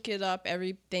when you look it up,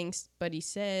 everything Buddy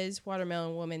says,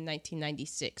 Watermelon Woman,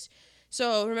 1996.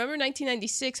 So remember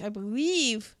 1996, I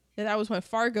believe that was when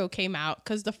Fargo came out,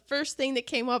 because the first thing that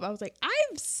came up, I was like,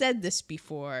 I've said this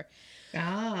before.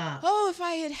 Oh, if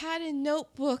I had had a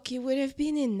notebook, it would have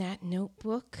been in that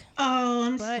notebook. Oh,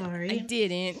 I'm But sorry. I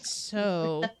didn't,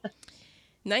 so...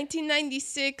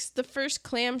 1996, the first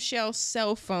clamshell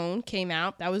cell phone came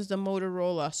out. That was the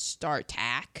Motorola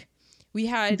StarTAC. We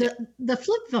had... The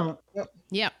flip phone.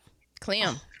 Yep,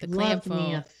 clam. The clam Loved phone.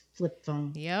 me a flip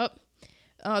phone. Yep.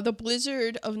 The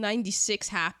blizzard of 96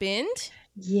 happened.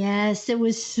 Yes, it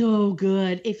was so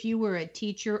good. If you were a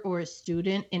teacher or a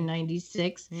student in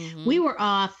 96, we were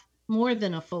off more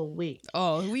than a full week.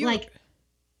 Oh,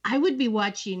 I would be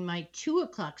watching my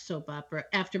 2:00 soap opera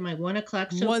after my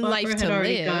 1:00 soap One opera Life had to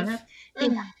already Live. gone up.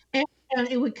 And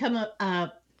it would come up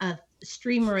a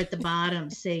streamer at the bottom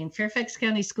saying Fairfax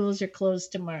County schools are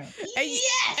closed tomorrow.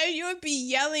 And you would be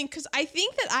yelling because I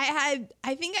think I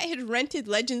had rented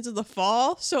Legends of the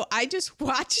Fall, so I just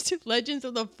watched Legends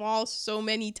of the Fall so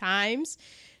many times.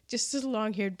 Just the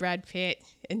long-haired Brad Pitt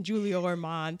and Julia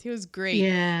Ormond. It was great.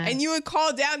 Yeah. And you would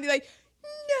call down and be like,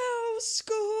 "No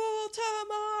school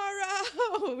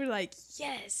tomorrow." We're like,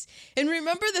 yes. And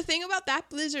remember, the thing about that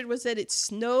blizzard was that it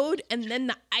snowed and then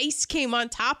the ice came on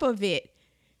top of it.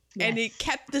 And it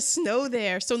kept the snow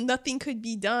there, so nothing could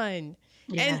be done.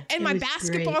 Yeah, and it my was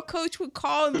basketball great. coach would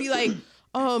call and be like,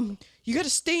 you got to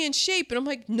stay in shape. And I'm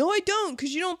like, no, I don't,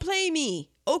 because you don't play me.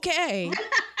 Okay.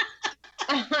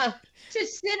 To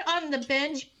sit on the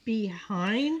bench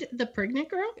behind the pregnant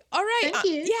girl? All right. Thank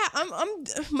you. Yeah, I'm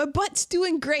my butt's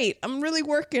doing great. I'm really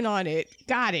working on it.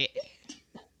 Got it.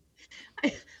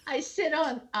 I sit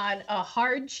on a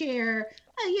hard chair.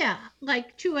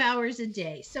 Like 2 hours a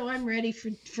day. So I'm ready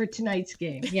for tonight's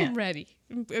game. Yeah. I'm ready.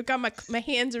 I've got my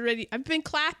hands are ready. I've been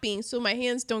clapping so my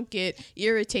hands don't get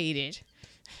irritated.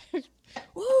 Woo,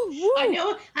 woo. I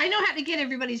know how to get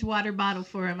everybody's water bottle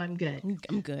for them. I'm good.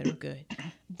 I'm good.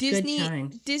 Good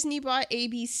times. Disney bought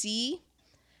ABC.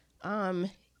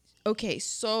 Okay,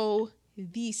 so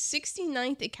the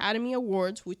 69th Academy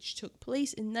Awards, which took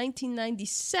place in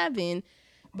 1997,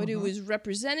 but it was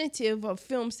representative of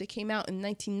films that came out in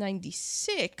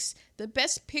 1996. The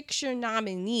Best Picture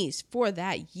nominees for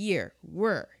that year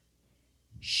were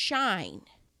Shine.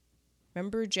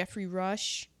 Remember Jeffrey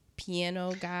Rush,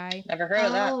 piano guy? Never heard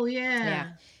of that. Oh, yeah. Yeah.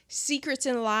 Secrets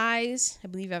and Lies. I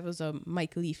believe that was a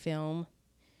Mike Lee film.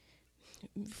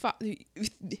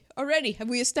 Already, have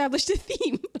we established a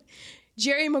theme?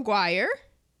 Jerry Maguire.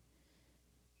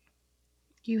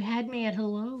 You had me at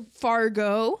hello.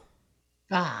 Fargo.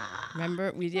 Ah.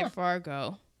 Remember, we did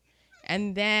Fargo.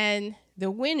 And then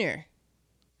the winner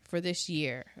for this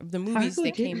year of the movies Fargo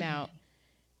that came didn't. out.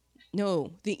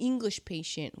 No, The English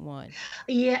Patient won.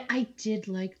 Yeah, I did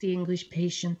like The English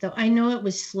Patient, though. I know it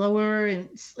was slower and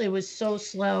it was so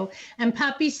slow. And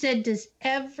Poppy said, does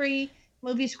every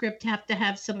movie script have to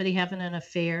have somebody having an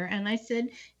affair? And I said,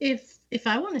 if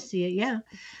I want to see it, yeah.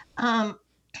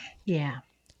 Yeah.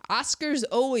 Oscar's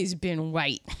always been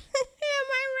white. Am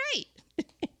I right?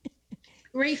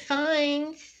 Ray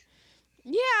Fiennes.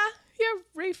 Yeah,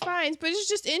 Ray Fiennes, but it's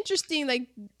just interesting, like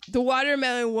The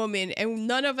Watermelon Woman, and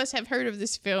none of us have heard of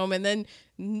this film, and then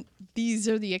these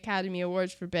are the Academy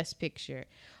Awards for Best Picture.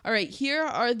 All right, here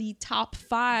are the top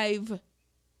 5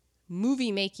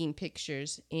 movie-making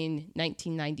pictures in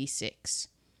 1996.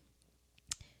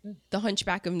 The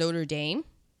Hunchback of Notre Dame,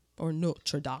 or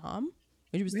Notre Dame.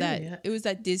 It was Really? It was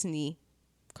that Disney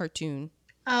cartoon.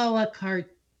 Oh, a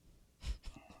cart.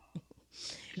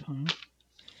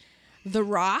 The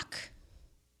Rock.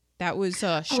 That was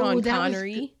Sean that was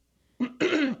Connery.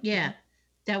 Yeah.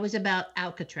 That was about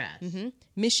Alcatraz.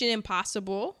 Mission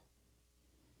Impossible.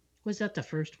 Was that the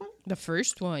first one? The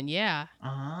first one, yeah.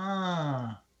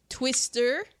 Ah.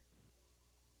 Twister.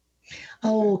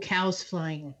 Oh, cows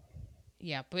flying.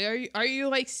 Yeah, but are you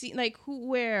like see like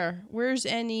where's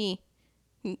any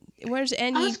Where's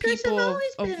any Oscars people? have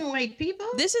always been white people.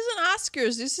 This isn't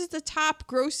Oscars. This is the top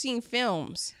grossing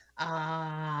films.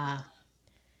 Ah.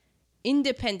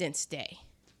 Independence Day,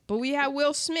 but we have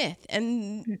Will Smith,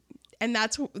 and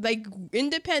that's like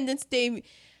Independence Day.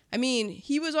 I mean,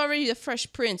 he was already the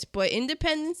Fresh Prince, but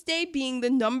Independence Day being the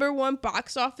 #1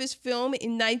 box office film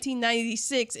in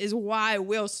 1996 is why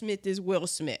Will Smith is Will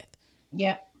Smith.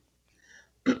 Yeah.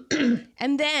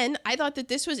 And then I thought that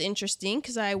this was interesting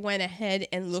because I went ahead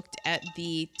and looked at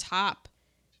the top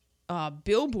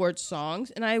Billboard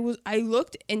songs, and I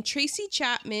looked, and Tracy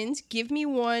Chapman's "Give Me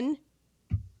One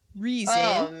Reason"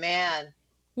 Oh man.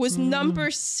 was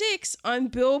number 6 on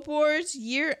Billboard's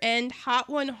year-end Hot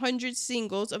 100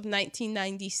 singles of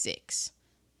 1996.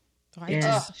 So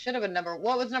Yeah. Should have been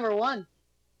what was number 1?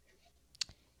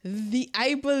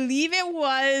 I believe it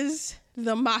was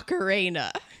the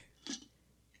Macarena.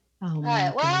 Oh, All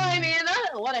right. Well, I mean,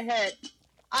 what a hit.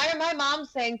 My mom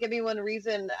sang "Give Me One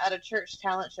Reason" at a church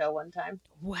talent show one time.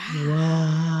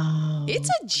 Wow. It's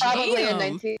a jam. Probably in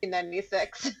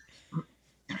 1996.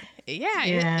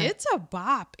 Yeah. It's a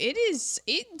bop.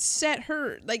 It set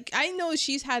her, like, I know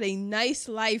she's had a nice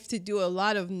life to do a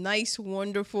lot of nice,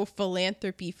 wonderful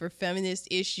philanthropy for feminist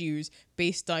issues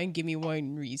based on "Give Me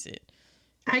One Reason."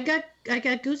 I got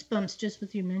goosebumps just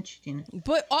with you mentioning it.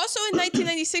 But also in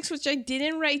 1996, which I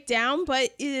didn't write down,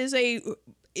 but it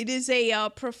is a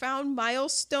profound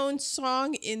milestone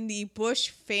song in the Bush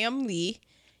family,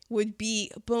 would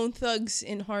be Bone Thugs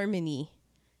and Harmony.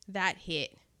 That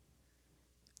hit.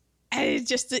 And it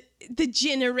just, the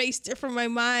gin erased it from my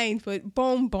mind, but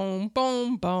boom, boom,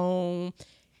 boom, boom.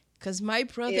 Because my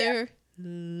brother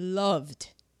loved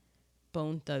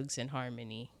Bone Thugs and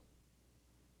Harmony.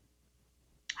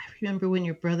 I remember when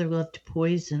your brother loved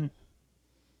Poison.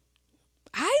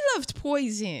 I loved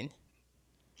Poison.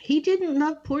 He didn't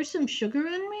love Pour Some Sugar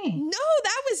on Me. No,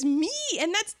 that was me,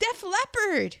 and that's Def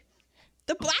Leppard.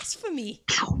 The blasphemy.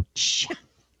 Ouch.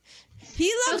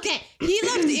 He loved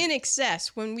In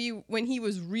Excess when he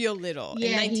was real little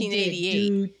in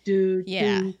 1988.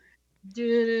 And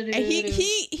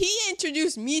he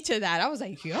introduced me to that. I was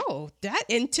like, yo, that,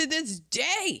 and to this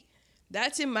day,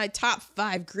 that's in my top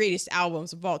 5 greatest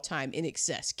albums of all time. In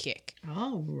Excess kick.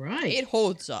 All right. It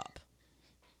holds up.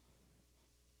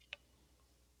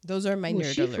 Those are my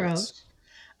nerd alerts. Froze.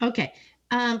 Okay.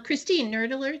 Christine,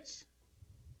 nerd alerts?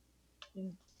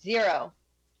 0.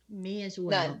 Me as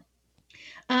well.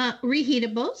 None.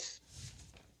 Reheatables.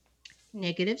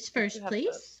 Negatives first, please.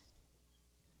 Those.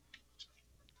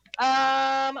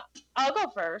 I'll go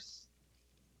first.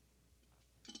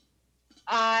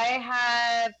 I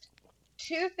have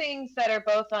 2 things that are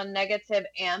both on negative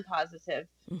and positive.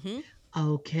 Mm-hmm.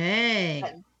 Okay.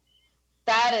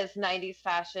 That is 90s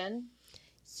fashion.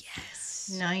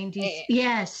 Yes. 90s.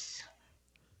 Yes.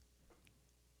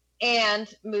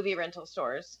 And movie rental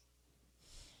stores.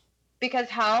 Because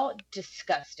how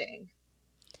disgusting.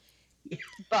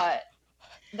 But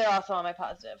they're also on my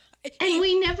positive. And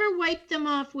we never wipe them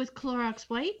off with Clorox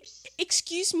wipes.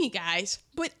 Excuse me, guys,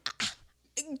 but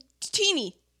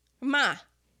Teeny, Ma,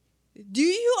 do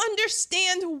you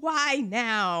understand why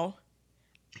now?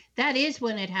 That is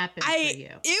when it happened for you.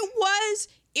 It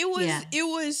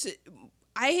was.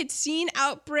 I had seen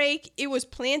Outbreak. It was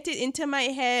planted into my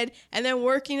head, and then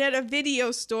working at a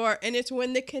video store, and it's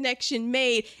when the connection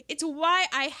made. It's why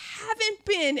I haven't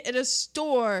been at a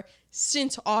store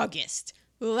since August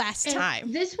last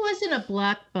time. This wasn't a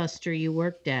Blockbuster you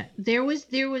worked at. There was.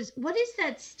 What is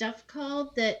that stuff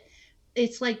called? That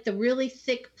it's like the really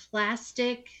thick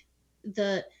plastic,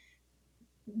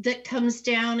 that comes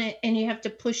down and you have to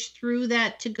push through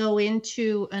that to go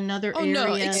into another area. Oh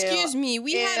no, excuse me.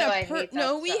 We had a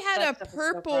so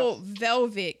purple gross.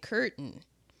 velvet curtain.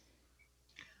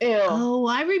 Ew. Oh,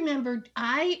 I remember.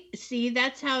 I see.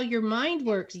 That's how your mind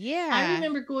works. Yeah. I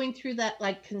remember going through that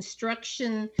like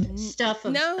construction stuff.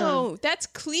 That's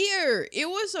clear. It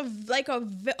was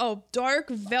a dark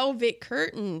velvet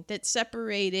curtain that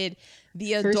separated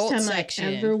the adult first time section.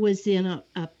 I ever was in a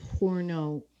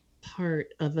porno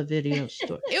part of a video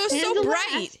store. It was And so the bright.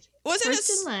 last. Wasn't First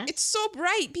and last. It's so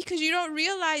bright because you don't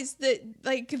realize that,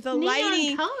 like, the Neon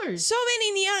lighting. colors. So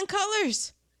many neon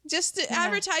colors. Just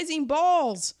advertising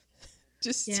balls.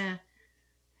 Just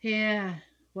Yeah.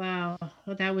 Wow.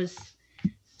 Well, that was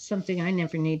something I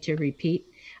never need to repeat.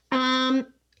 Erin,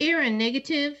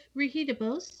 negative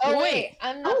reheatables. Oh, Wait. wait.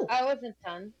 I'm not, I wasn't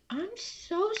done. I'm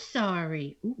so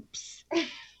sorry. Oops.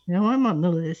 Now I'm on the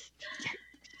list.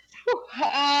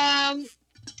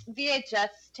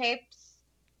 VHS tapes.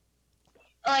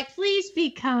 Like, Please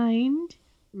be kind.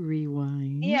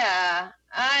 Rewind. yeah.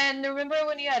 And remember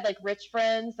when you had like rich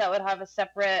friends that would have a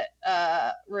separate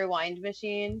rewind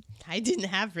machine? I didn't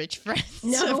have rich friends.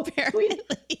 No, apparently.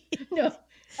 No.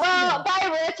 Well, No.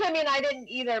 by rich I mean I didn't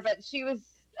either, but she was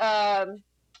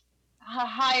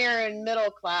higher in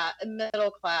middle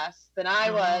class than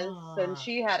I was, and Ah.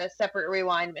 she had a separate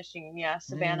rewind machine. Yeah,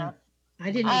 Savannah.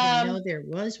 I didn't even know there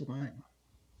was one.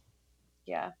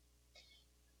 Yeah.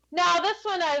 Now this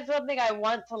one is something I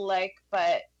want to like,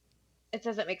 but it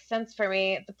doesn't make sense for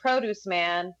me. The Produce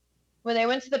Man. When they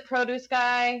went to the produce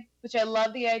guy, which I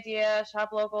love the idea,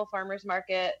 shop local, farmers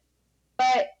market,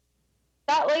 but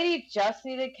that lady just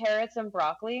needed carrots and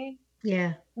broccoli.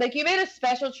 Yeah. Like, you made a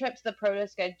special trip to the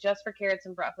produce guy just for carrots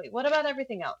and broccoli. What about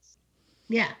everything else?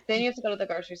 Yeah. Then you have to go to the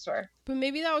grocery store. But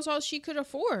maybe that was all she could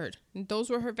afford. Those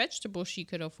were her vegetables she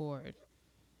could afford.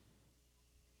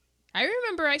 I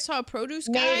remember I saw a produce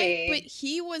guy, Maybe. but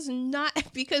he was not,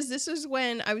 because this is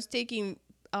when I was taking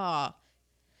a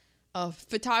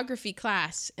photography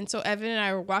class. And so Evan and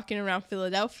I were walking around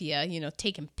Philadelphia,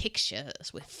 taking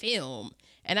pictures with film.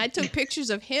 And I took pictures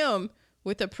of him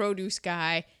with a produce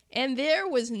guy, and there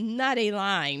was not a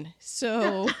line.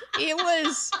 So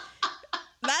that's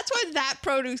what that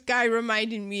produce guy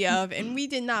reminded me of. And we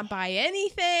did not buy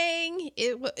anything.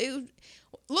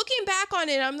 Looking back on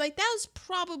it, I'm like, that was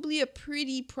probably a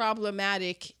pretty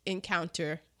problematic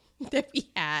encounter that we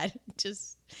had.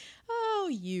 Just,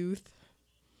 youth.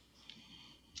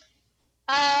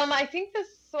 I think this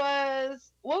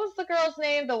was, what was the girl's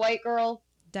name? The white girl?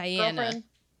 Diana. Girlfriend?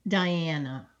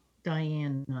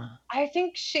 Diana. I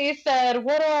think she said,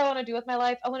 what do I want to do with my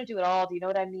life? I want to do it all. Do you know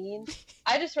what I mean?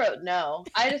 I just wrote no.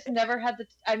 I just never had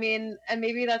and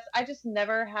maybe I just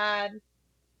never had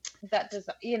that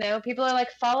people are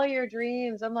like, follow your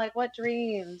dreams. I'm like, what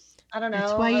dreams? I don't know.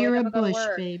 That's why I you're wake a up and go to bush,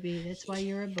 work. baby. That's why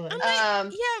you're a bush.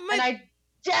 And Yeah, I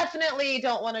definitely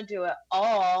don't want to do it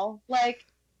all. Like,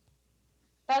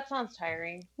 that sounds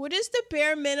tiring. what is the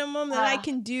bare minimum that I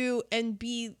can do and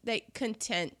be like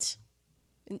content?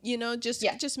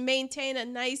 Just maintain a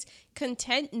nice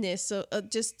contentness.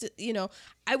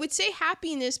 I would say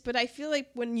happiness, but I feel like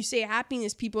when you say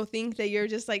happiness, people think that you're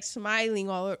just like smiling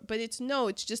but it's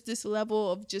just this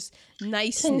level of just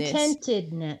niceness.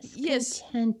 Contentedness. Yes.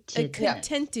 A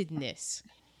contentedness.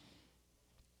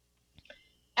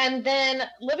 And then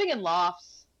living in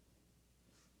lofts.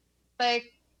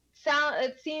 Like,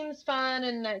 it seems fun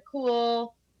and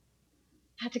cool.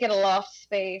 Have to get a loft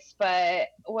space, but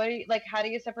how do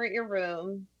you separate your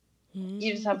room?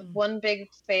 You just have one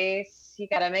big space. You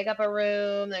gotta make up a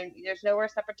room. There's nowhere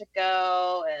separate to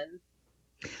go, and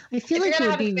I feel like it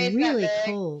would be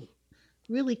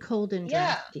really cold and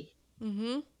Yeah. drafty.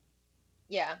 Mm-hmm.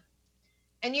 Yeah,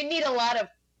 and you need a lot of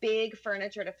big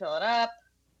furniture to fill it up.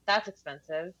 That's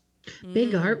expensive.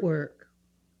 Big artwork.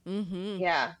 Mm-hmm.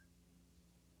 Yeah.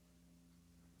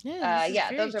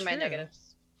 Yeah. Those are my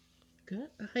negatives. Good.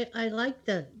 I like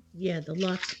the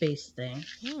loft space thing.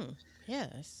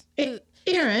 Yes.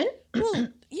 Aaron? Well,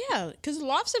 yeah, because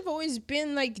lofts have always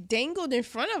been like dangled in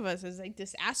front of us as like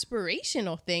this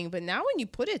aspirational thing, but now when you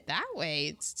put it that way,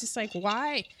 it's just like,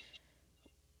 why?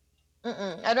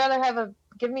 I'd rather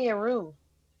give me a room.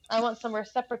 I want somewhere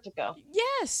separate to go.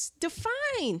 Yes,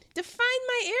 define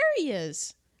my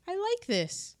areas. I like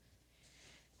this.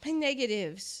 My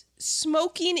negatives: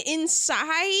 smoking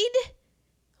inside.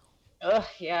 Ugh,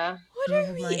 yeah. What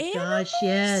are we? Oh my animals? gosh,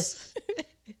 yes.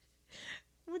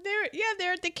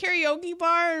 They're at the karaoke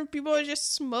bar and people are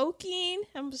just smoking.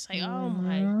 I'm just like, oh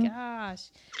my gosh.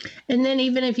 And then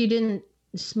even if you didn't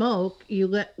smoke,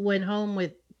 you went home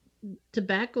with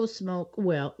tobacco smoke,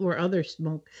 or other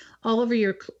smoke, all over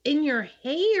in your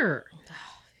hair.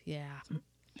 Yeah.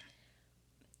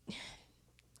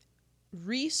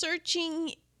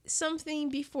 Researching something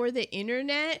before the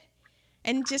internet.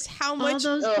 And just how much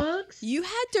all those books? You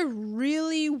had to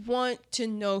really want to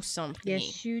know something.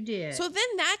 Yes, you did. So then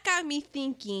that got me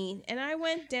thinking, and I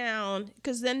went down,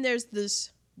 because then there's this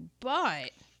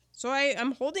but. So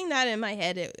I'm holding that in my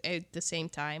head at the same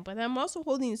time, but I'm also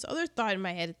holding this other thought in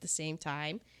my head at the same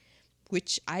time,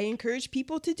 which I encourage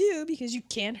people to do, because you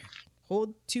can't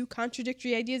hold two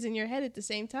contradictory ideas in your head at the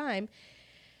same time.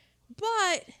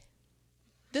 But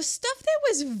the stuff that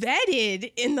was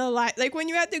vetted in the like when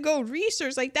you had to go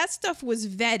research, like that stuff was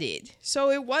vetted. So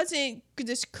it wasn't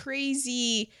this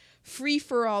crazy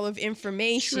free-for-all of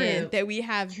information that we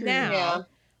have now. Yeah.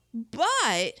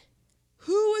 But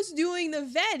who was doing the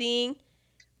vetting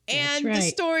and right. the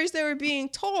stories that were being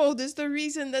told is the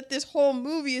reason that this whole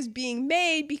movie is being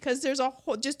made, because there's a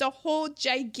whole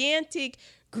gigantic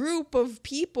group of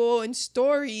people and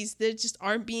stories that just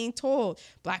aren't being told.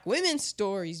 Black women's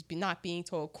stories not being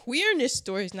told. Queerness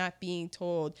stories not being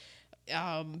told.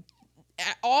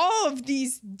 All of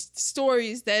these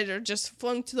stories that are just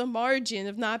flung to the margin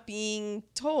of not being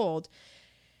told.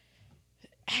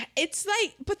 It's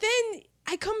like, but then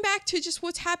I come back to just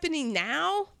what's happening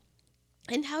now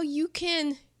and how you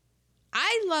can,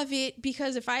 I love it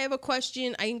because if I have a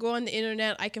question, I can go on the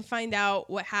internet, I can find out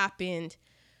what happened.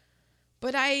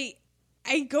 But I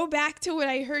go back to what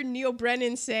I heard Neil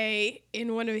Brennan say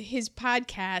in one of his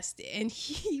podcasts, and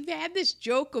he had this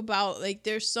joke about, like,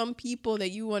 there's some people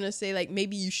that you want to say, like,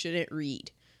 maybe you shouldn't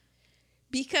read.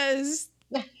 Because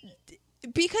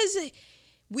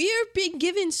we are being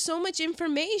given so much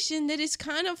information that it's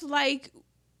kind of like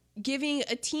giving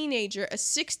a teenager, a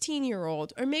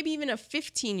 16-year-old, or maybe even a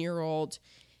 15-year-old,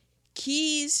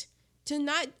 keys to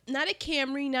not a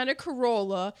Camry, not a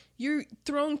Corolla. You're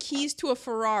throwing keys to a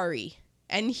Ferrari.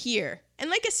 And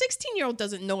like a 16-year-old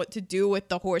doesn't know what to do with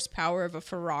the horsepower of a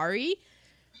Ferrari.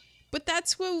 But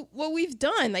that's what we've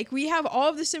done. Like, we have all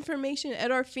of this information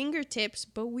at our fingertips,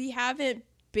 but we haven't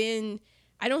been,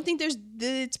 I don't think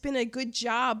it's been a good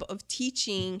job of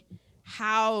teaching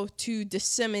how to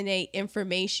disseminate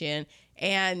information.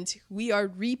 And we are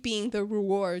reaping the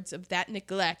rewards of that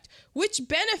neglect, which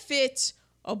benefits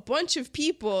a bunch of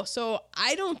people. So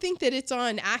I don't think that it's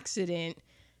on accident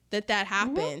that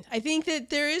happened. Mm-hmm. I think that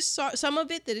there is some of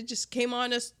it that it just came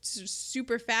on us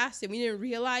super fast and we didn't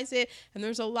realize it. And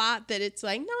there's a lot that it's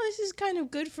like, no, this is kind of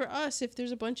good for us if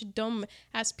there's a bunch of dumb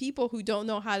ass people who don't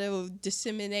know how to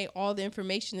disseminate all the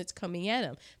information that's coming at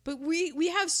them. But we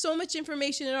have so much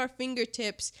information at our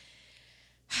fingertips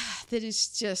that is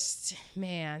just,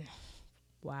 man,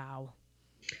 wow.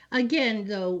 Again,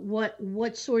 though,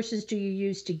 what sources do you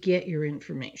use to get your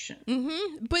information?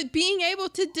 Mm-hmm. But being able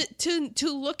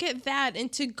to look at that and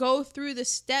to go through the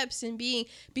steps and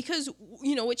because,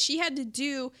 you know, what she had to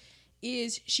do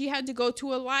is she had to go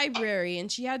to a library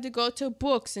and she had to go to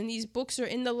books, and these books are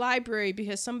in the library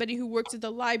because somebody who works at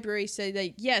the library said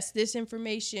that, yes, this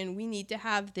information, we need to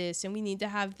have this and we need to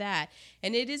have that.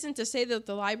 And it isn't to say that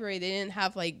the library, they didn't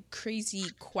have like crazy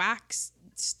quacks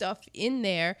stuff in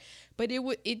there, but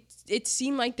it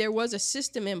seemed like there was a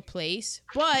system in place,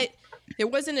 but there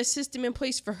wasn't a system in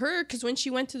place for her, because when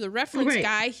she went to the reference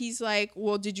guy, he's like,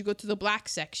 well, did you go to the black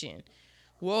section?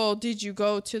 Well, did you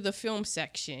go to the film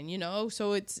section? You know,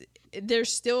 so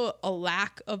there's still a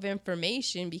lack of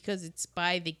information because it's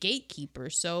by the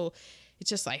gatekeeper. So it's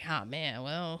just like, oh man,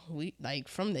 well, we like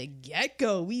from the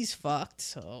get-go, we's fucked.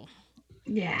 So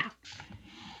yeah.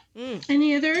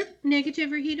 Any other negative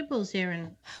reheatables,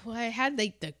 Erin? Well, I had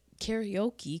like the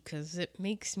karaoke because it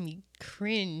makes me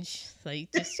cringe.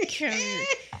 Like, just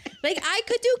like, I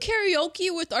could do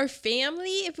karaoke with our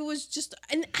family if it was just,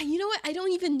 and you know what? I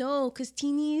don't even know, because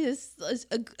Teeny is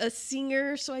a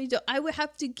singer, so I would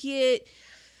have to get.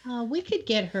 We could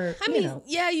get her. I mean,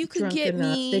 yeah, you could get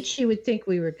me that she would think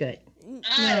we were good.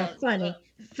 No, funny.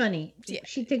 Yeah.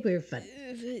 She'd think we were funny.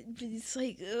 But it's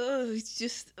like, it's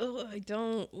just, I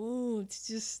don't, it's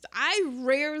just, I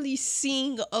rarely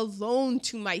sing alone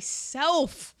to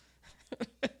myself.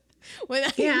 When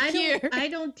I'm here. I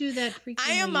don't do that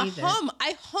frequently. I am either.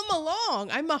 I hum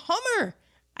along. I'm a hummer.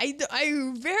 I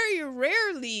very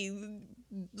rarely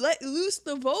let loose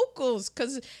the vocals,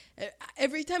 because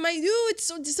every time I do, it's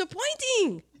so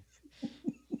disappointing.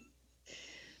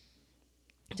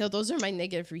 So those are my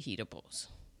negative reheatables.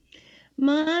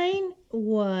 Mine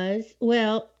was,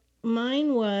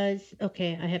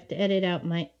 okay, I have to edit out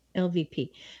my LVP.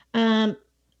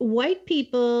 White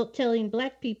people telling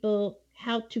black people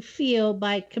how to feel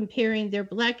by comparing their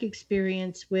black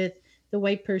experience with the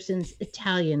white person's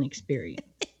Italian experience.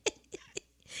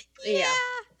 Yeah.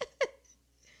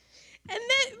 And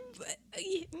then,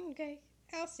 okay,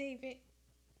 I'll save it.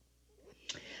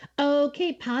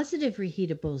 Okay, positive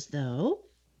reheatables, though.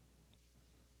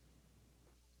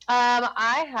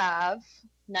 I have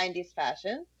 90s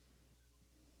fashion.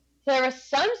 So there were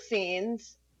some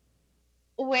scenes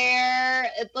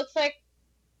where it looks like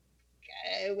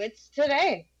it's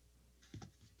today.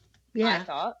 Yeah. I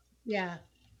thought. Yeah.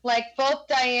 Like both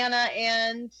Diana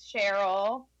and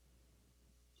Cheryl.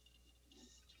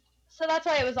 So that's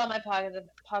why it was on my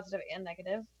positive and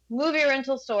negative. Movie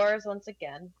rental stores, once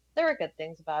again. There were good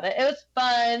things about it. It was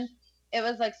fun. It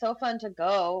was like so fun to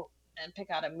go and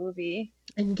pick out a movie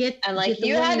and like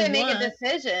you had to make a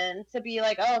decision to be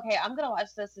like, oh, okay, I'm gonna watch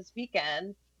this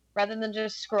weekend, rather than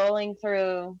just scrolling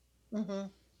through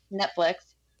Netflix.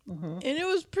 And it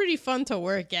was pretty fun to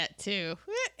work at too.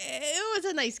 It was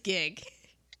a nice gig.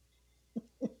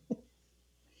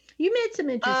 You met some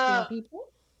interesting people.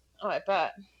 Oh, I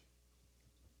bet.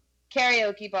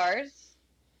 Karaoke bars.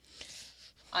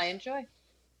 I enjoy.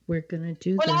 We're gonna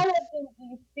do When I this. lived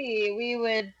in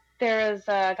DC, there was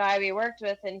a guy we worked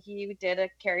with, and he did a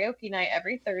karaoke night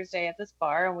every Thursday at this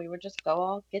bar, and we would just go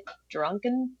all get drunk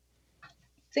and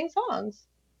sing songs.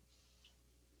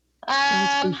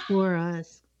 That was before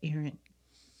us, Aaron.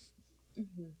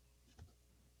 Mhm.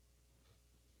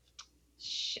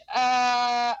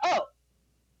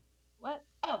 What?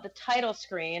 Oh, the title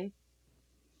screen.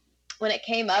 When it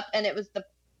came up and it was the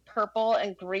purple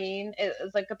and green, it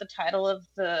was like the title of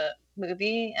the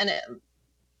movie, and it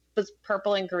was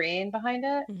purple and green behind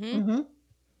it. Mm-hmm.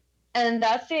 And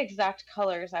that's the exact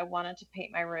colors I wanted to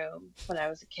paint my room when I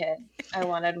was a kid. I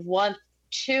wanted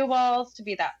two walls to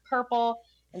be that purple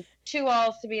and two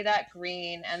walls to be that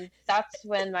green. And that's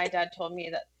when my dad told me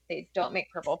that they don't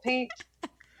make purple paint.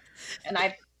 And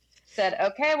I said,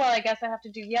 okay, well, I guess I have to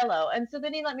do yellow. And so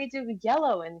then he let me do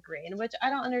yellow and green, which I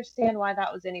don't understand why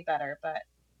that was any better, but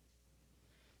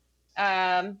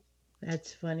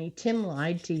that's funny. Tim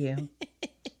lied to you.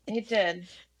 He did.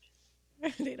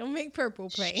 They don't make purple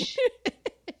paint.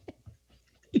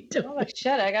 Oh, like,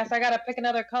 shit, I guess I gotta pick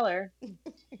another color.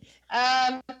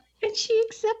 And she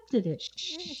accepted it.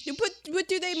 But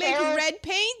do they make red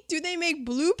paint? Do they make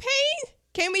blue paint?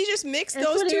 Can we just mix That's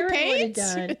those what two Aaron paints?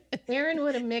 would have done. Aaron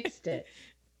would have mixed it.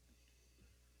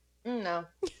 No.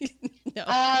 No.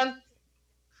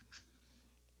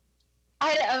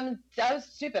 I was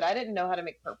stupid. I didn't know how to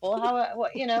make purple.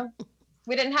 What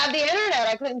we didn't have the internet.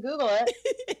 I couldn't Google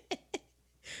it.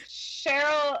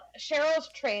 Cheryl's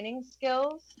training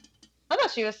skills. I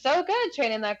thought she was so good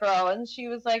training that girl, and she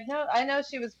was like, no, I know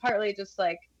she was partly just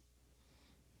like,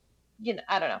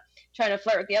 I don't know, trying to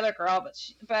flirt with the other girl,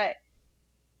 but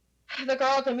the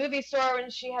girl at the movie store, when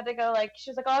she had to go, she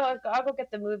was like, oh, I'll go get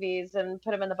the movies and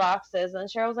put them in the boxes, and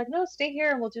Cheryl was like, no, stay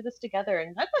here and we'll do this together.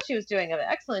 And I thought she was doing an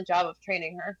excellent job of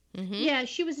training her. Mm-hmm. Yeah,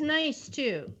 she was nice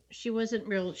too. She wasn't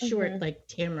real short like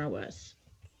Tamara was.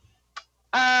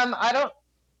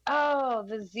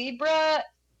 The zebra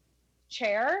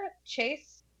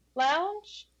chase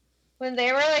lounge, when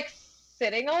they were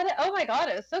sitting on it. Oh my god,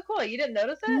 it was so cool. You didn't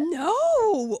notice it? No.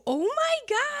 Oh my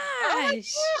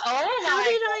gosh. How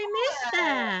did I miss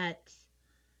that?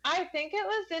 I think it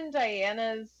was in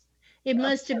Diana's. It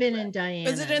must have been in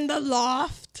Diana's. Was it in the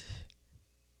loft?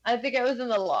 I think it was in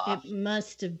the loft. It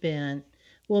must have been.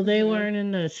 Well, they weren't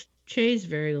in the chase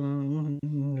very long.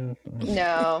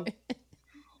 No.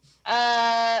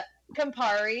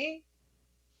 Campari.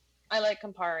 I like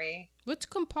Campari. What's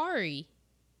Campari?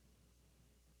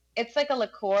 It's like a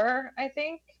liqueur, I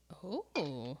think. Oh.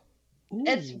 Ooh.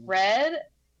 It's red.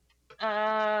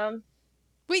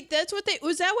 Wait,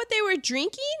 was that what they were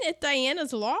drinking at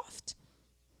Diana's loft?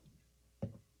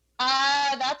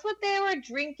 That's what they were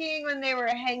drinking when they were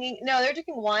hanging. No, they were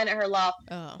drinking wine at her loft.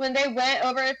 Oh. When they went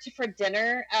over for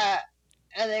dinner,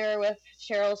 and they were with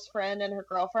Cheryl's friend and her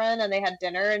girlfriend, and they had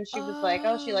dinner, and she was like,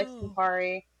 oh, she likes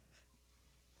Campari.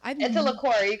 It's a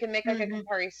liqueur. You can make a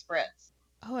Campari spritz.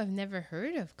 Oh, I've never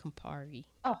heard of Campari.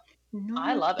 Oh, no,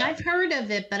 I love it. I've heard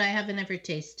of it, but I haven't ever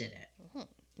tasted it. Oh,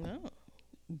 no.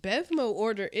 Bevmo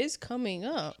order is coming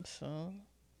up, so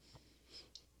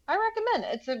I recommend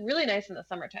it. It's really nice in the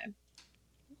summertime.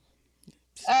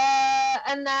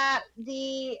 And that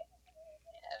the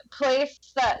place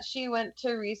that she went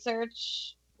to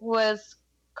research was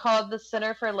called the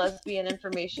Center for Lesbian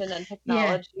Information and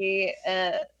Technology,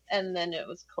 and then it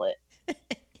was CLIT.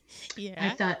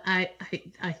 yeah.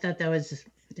 I thought that was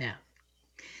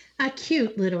a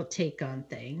cute little take on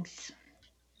things.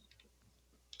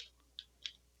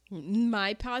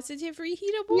 My positive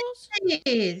reheatables?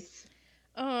 Yes.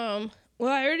 Well,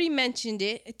 I already mentioned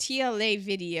it, a TLA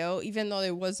video, even though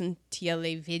it wasn't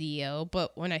TLA video,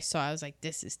 but when I saw it, I was like,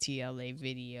 this is TLA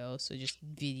video, so just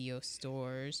video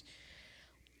stores.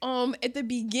 At the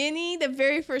beginning, the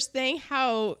very first thing,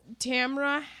 how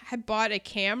Tamara had bought a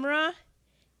camera,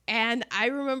 and I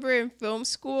remember in film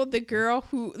school, the girl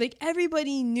who,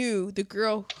 everybody knew the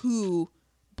girl who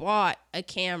bought a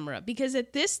camera, because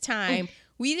at this time,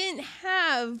 we didn't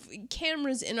have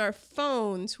cameras in our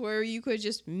phones where you could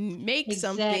just make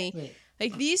something.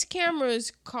 Like, these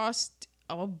cameras cost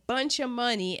a bunch of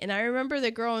money. And I remember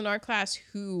the girl in our class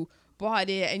who bought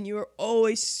it, and you were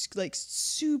always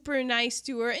super nice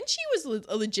to her. And she was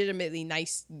a legitimately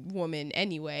nice woman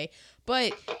anyway.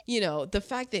 But, the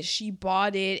fact that she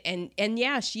bought it and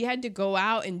yeah, she had to go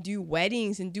out and do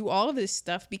weddings and do all of this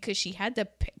stuff because she had to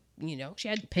she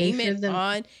had Pay for payment the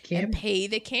on camera. and pay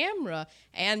the camera.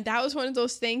 And that was one of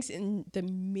those things in the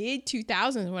mid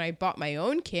 2000s when I bought my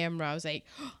own camera. I was like,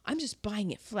 I'm just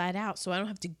buying it flat out so I don't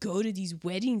have to go to these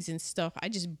weddings and stuff. I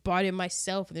just bought it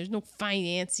myself and there's no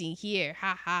financing here.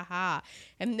 Ha ha ha.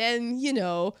 And then,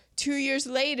 2 years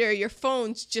later, your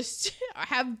phones just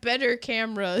have better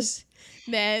cameras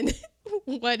than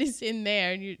what is in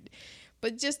there.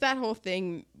 But just that whole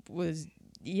thing was,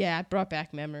 it brought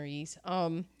back memories.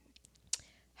 What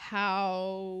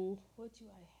do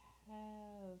I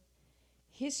have?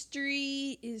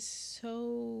 History is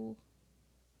so,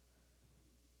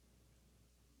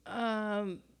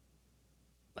 oh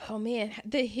man,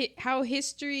 how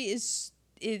history is,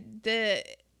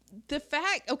 the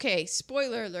fact, okay,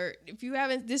 spoiler alert,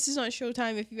 this is on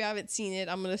Showtime, if you haven't seen it,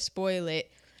 I'm gonna spoil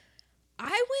it. I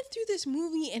went through this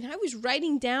movie and I was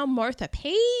writing down Martha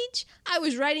Page. I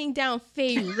was writing down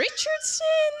Faye Richardson.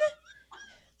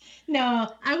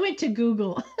 No, I went to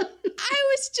Google. I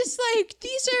was just like,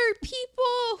 these are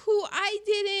people who I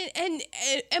didn't,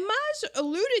 and Maz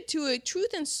alluded to it,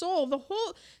 Truth and Soul, the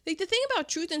thing about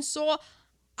Truth and Soul,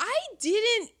 I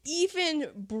didn't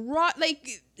even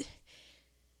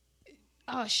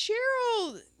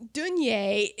Cheryl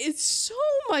Dunye is so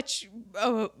much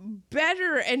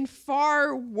better and far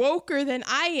woker than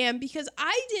I am, because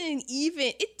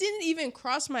it didn't even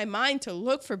cross my mind to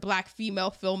look for Black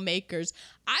female filmmakers.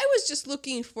 I was just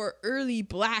looking for early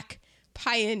Black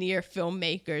pioneer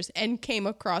filmmakers and came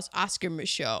across Oscar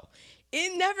Micheaux.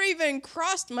 It never even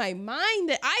crossed my mind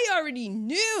that I already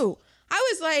knew.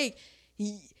 I was like,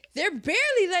 they're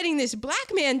barely letting this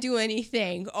Black man do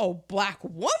anything. Oh, Black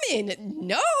woman,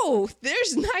 no,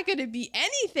 there's not going to be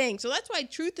anything. So that's why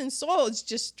Truth and Soul is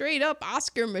just straight up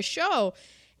Oscar Micheaux,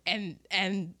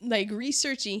 and like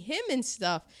researching him and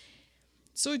stuff.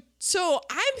 So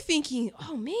I'm thinking,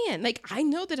 oh man, like I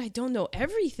know that I don't know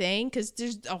everything because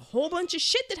there's a whole bunch of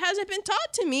shit that hasn't been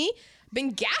taught to me.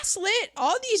 Been gaslit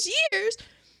all these years.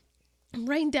 I'm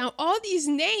writing down all these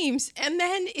names, and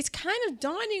then it's kind of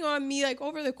dawning on me like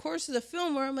over the course of the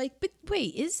film where I'm like, but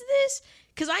wait, is this?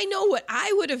 Because I know what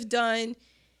I would have done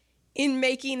in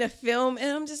making a film,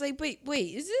 and I'm just like, wait,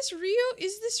 is this real?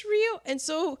 Is this real? And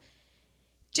so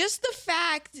just the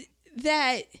fact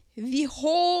that the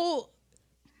whole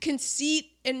conceit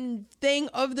and thing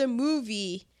of the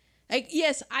movie, like,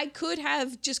 yes, I could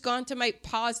have just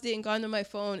paused it and gone to my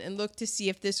phone and looked to see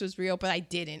if this was real, but I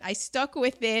didn't. I stuck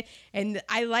with it, and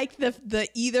I like the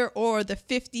either or, the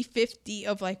 50-50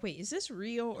 of like, wait, is this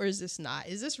real or is this not?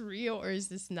 Is this real or is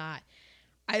this not?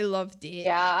 I loved it.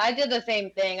 Yeah, I did the same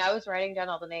thing. I was writing down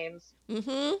all the names.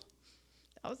 Mm-hmm.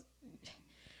 I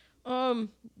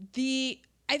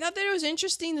thought that it was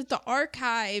interesting that the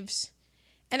archives,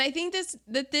 and I think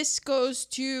this goes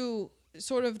to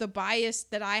sort of the bias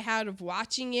that I had of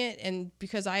watching it, and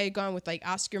because I had gone with like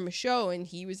Oscar Micheaux and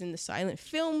he was in the silent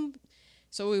film,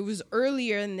 so it was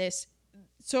earlier in this.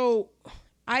 So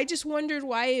I just wondered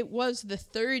why it was the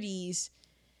 30s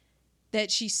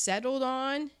that she settled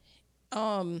on.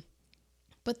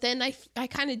 But then I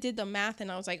kind of did the math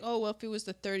and I was like, oh, well, if it was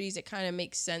the 30s, it kind of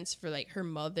makes sense for like her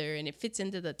mother, and it fits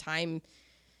into the time.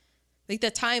 Like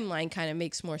the timeline kind of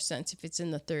makes more sense if it's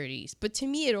in the 30s. But to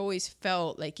me, it always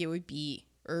felt like it would be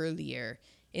earlier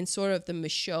in sort of the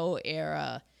Micheaux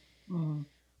era,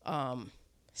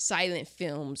 silent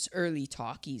films, early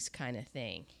talkies kind of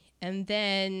thing. And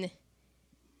then,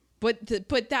 my good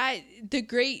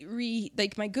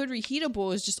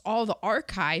reheatable is just all the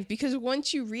archive, because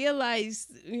once you realize,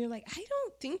 you're like, I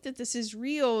don't think that this is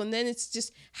real. And then it's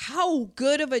just how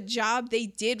good of a job they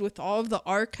did with all of the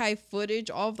archive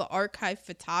footage, all of the archive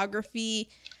photography.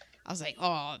 I was like,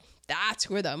 oh, that's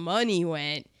where the money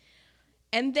went.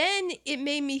 And then it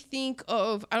made me think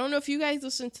of, I don't know if you guys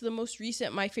listened to the most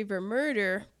recent My Favorite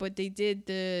Murder, but they did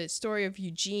the story of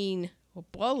Eugene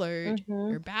Bullard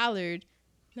or Ballard.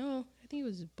 No, I think it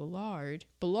was Bullard.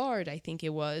 Bullard, I think it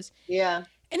was. Yeah.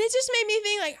 And it just made me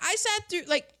think, like, I sat through,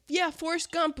 like, yeah,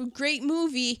 Forrest Gump, a great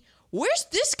movie. Where's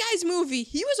this guy's movie?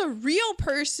 He was a real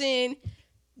person.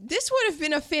 This would have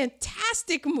been a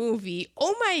fantastic movie.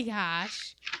 Oh my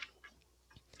gosh.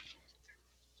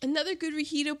 Another good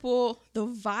reheatable, the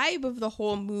vibe of the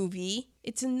whole movie.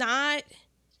 It's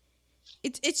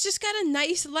just got a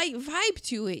nice light vibe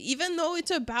to it, even though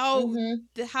it's about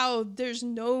how there's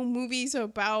no movies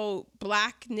about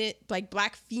Black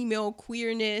female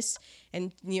queerness,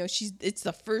 and it's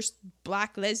the first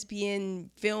Black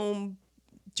lesbian film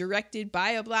directed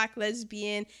by a Black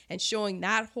lesbian and showing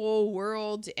that whole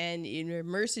world, and it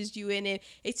immerses you in it.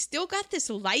 It's still got this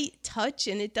light touch,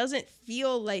 and it doesn't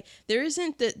feel like there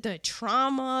isn't the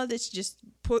trauma that's just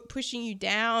pushing you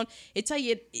down. It's like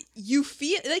you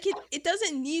feel like it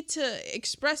doesn't need to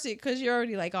express it because you're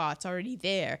already like, oh, it's already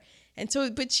there. And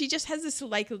so, but she just has this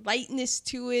like lightness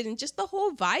to it and just the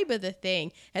whole vibe of the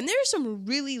thing. And there are some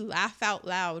really laugh out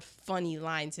loud funny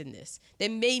lines in this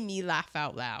that made me laugh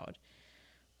out loud.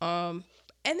 And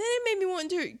then it made me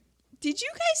wonder, did you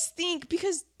guys think,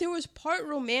 because there was part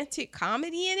romantic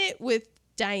comedy in it with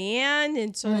Diane,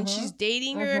 and so then she's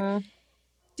dating her.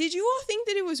 Did you all think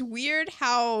that it was weird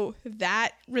how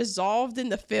that resolved in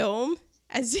the film?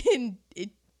 As in, it,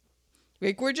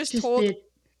 like, we're just told...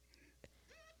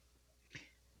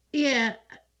 Yeah,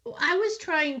 I was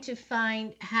trying to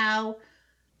find how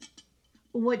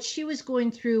what she was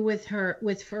going through with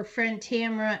her friend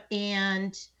Tamara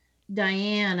and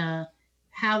Diana,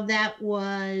 how that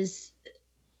was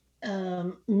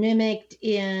mimicked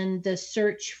in the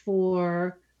search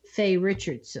for Faye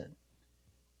Richardson.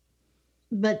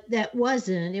 But that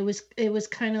wasn't. It was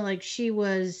kind of like she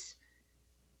was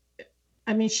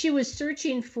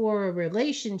searching for a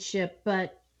relationship,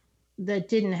 but that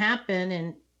didn't happen.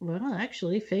 And well,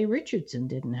 actually, Faye Richardson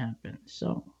didn't happen.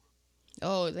 So,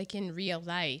 oh, like in real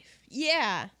life,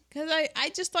 yeah. Because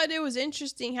I just thought it was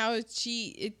interesting how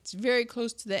it's very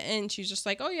close to the end. She's just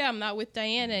like, oh yeah, I'm not with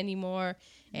Diana anymore,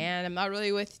 and I'm not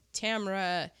really with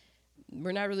Tamara.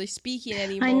 We're not really speaking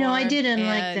anymore. I know, I didn't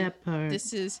like that part.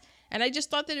 And I just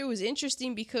thought that it was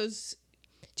interesting because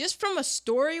just from a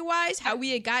story-wise, how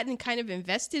we had gotten kind of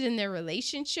invested in their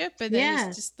relationship, but then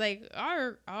it's just like,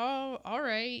 oh, all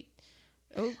right.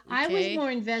 Okay. I was more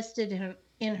invested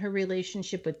in her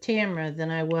relationship with Tamara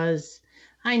than I was.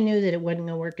 I knew that it wasn't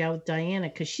going to work out with Diana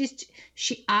because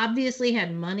she obviously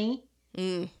had money.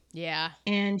 Yeah.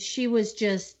 And she was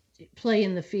just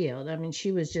playing the field. I mean,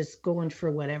 she was just going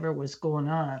for whatever was going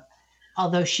on.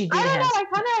 Although she did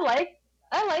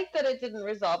I like that it didn't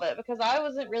resolve it because I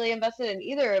wasn't really invested in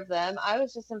either of them. I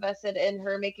was just invested in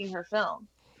her making her film.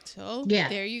 So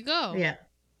there you go. Yeah.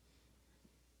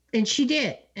 And she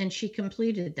did. And she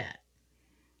completed that.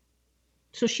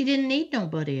 So she didn't need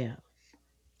nobody else.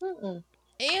 Mm-mm.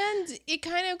 And it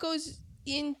kind of goes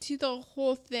into the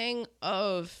whole thing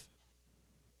of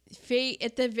Faye.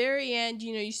 At the very end,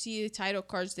 you see the title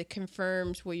cards that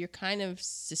confirms what you're kind of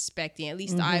suspecting. At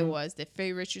least I was, that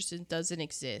Faye Richardson doesn't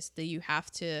exist. That you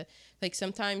have to, like,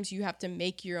 sometimes you have to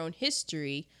make your own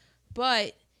history.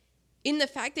 But in the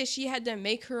fact that she had to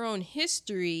make her own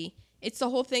history, it's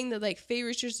the whole thing that, like, Faye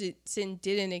Richardson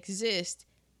didn't exist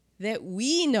that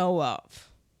we know of.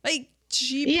 Like,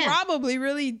 she probably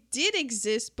really did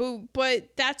exist,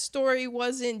 but that story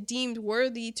wasn't deemed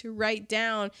worthy to write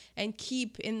down and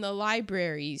keep in the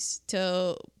libraries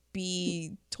to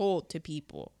be told to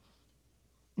people.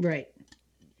 Right.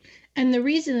 And the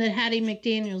reason that Hattie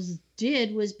McDaniels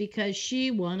did was because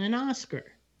she won an Oscar.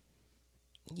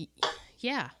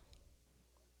 Yeah.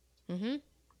 Mm-hmm.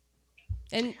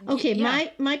 And okay,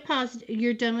 my positive.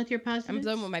 You're done with your positives? I'm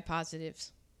done with my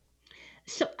positives.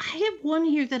 So I have one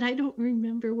here that I don't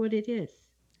remember what it is.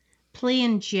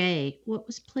 Playin' J. What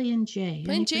was Playin' J?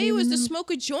 Playin' J was to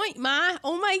smoke a joint, Ma.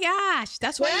 Oh my gosh.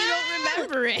 That's why you don't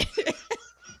remember it.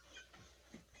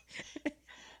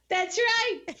 That's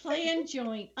right. Playin'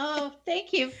 Joint. Oh,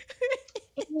 thank you.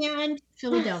 And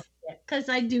Philadelphia, because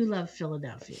I do love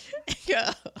Philadelphia.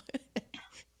 Go.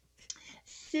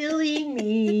 Silly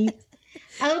me.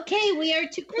 Okay, we are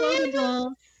to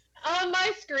quotables. On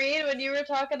my screen, when you were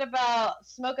talking about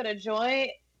smoking a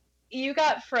joint, you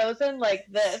got frozen like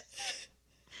this.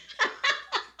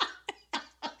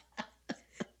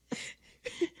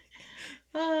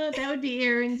 That would be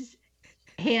Erin's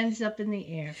hands up in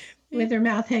the air with her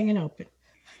mouth hanging open.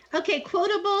 Okay,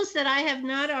 quotables that I have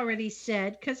not already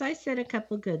said, because I said a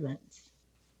couple good ones.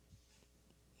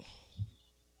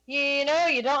 You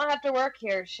don't have to work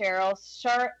here, Cheryl.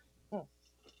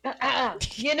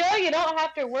 You don't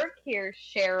have to work here,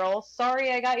 Cheryl.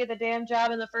 Sorry I got you the damn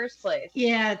job in the first place.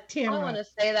 Yeah, Tamara. I want to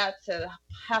say that to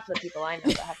half the people I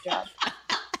know that have jobs.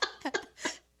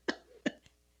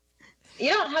 You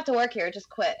don't have to work here, just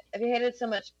quit. If you hate it so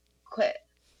much, quit.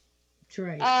 That's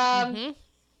right.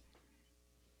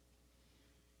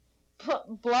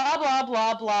 Blah, blah,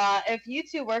 blah, blah. If you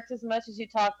two worked as much as you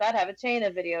talked, I'd have a chain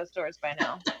of video stores by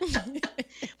now.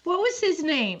 What was his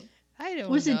name? I don't know.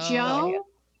 Was it Joe?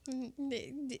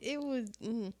 It was.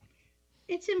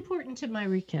 It's important to my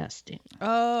recasting.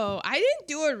 Oh, I didn't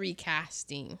do a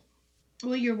recasting.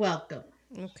 Well, you're welcome.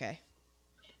 Okay.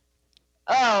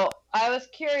 Oh, I was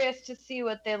curious to see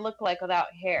what they look like without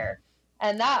hair.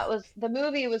 And the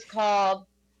movie was called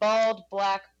Bald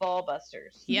Black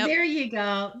Ballbusters. Yep. There you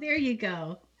go. There you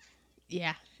go.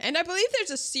 Yeah. And I believe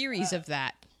there's a series of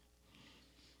that.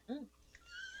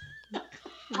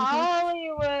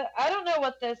 Hollywood. I don't know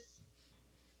what this.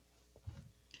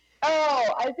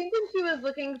 Oh, I think when she was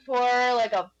looking for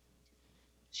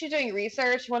she's doing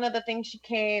research. One of the things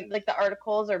like the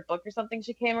articles or book or something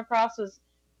she came across was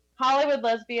Hollywood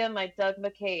Lesbian by Doug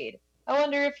McCade. I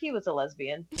wonder if he was a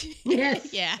lesbian.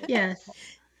 Yes. Yeah. Yes.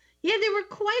 Yeah, there were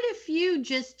quite a few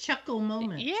just chuckle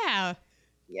moments. Yeah.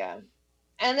 Yeah.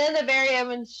 And then the very end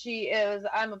when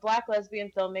I'm a black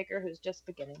lesbian filmmaker who's just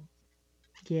beginning.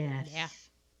 Yes. Yeah.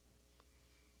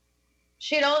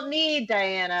 She don't need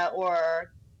Diana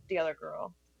or the other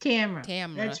girl. Tamra.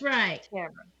 Tamra. That's right.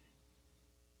 Tamra.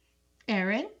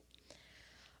 Aaron?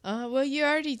 Well, you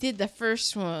already did the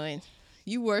first one.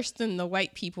 You worse than the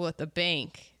white people at the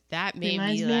bank. That made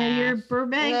Reminds me me laugh. of your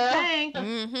Burbank Yeah. Bank.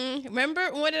 Mm-hmm.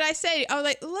 Remember, what did I say? I was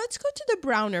like, let's go to the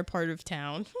browner part of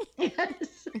town.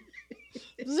 Yes.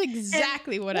 It was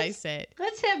exactly what I said.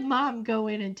 Let's have Mom go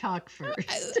in and talk first.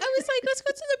 I was like, let's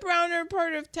go to the browner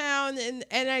part of town. And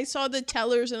I saw the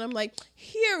tellers, and I'm like,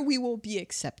 here we will be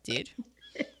accepted.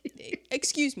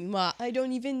 Excuse me, Ma, I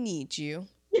don't even need you.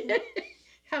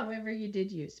 However, you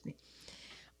did use me.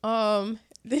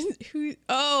 Then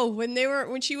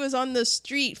when she was on the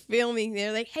street filming,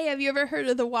 they're like, hey, have you ever heard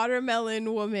of the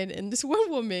watermelon woman? And this one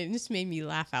woman, this made me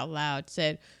laugh out loud,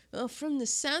 said, well, from the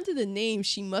sound of the name,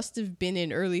 she must have been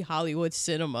in early Hollywood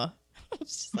cinema. I was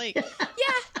just like,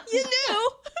 yeah, you knew.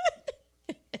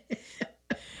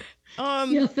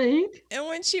 You think? And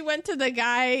when she went to the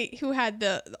guy who had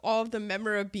all of the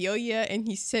memorabilia, and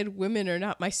he said, women are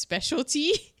not my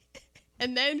specialty.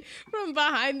 And then from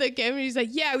behind the camera, he's like,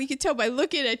 yeah, we could tell by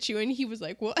looking at you. And he was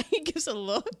like, what? He gives a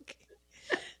look.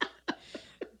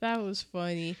 That was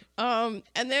funny. And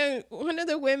then one of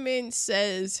the women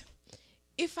says,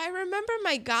 if I remember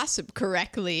my gossip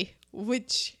correctly,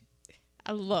 which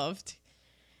I loved.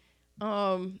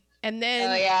 And then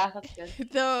Oh yeah, that's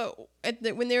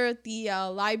good. when they were at the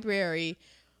library,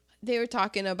 they were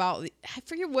talking about, I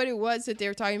forget what it was that they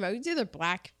were talking about. It was either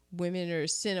black women or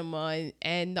cinema,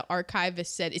 and the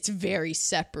archivist said it's very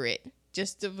separate.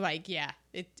 Just of like, yeah,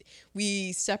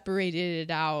 we separated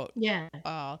it out. Yeah.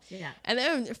 Yeah. And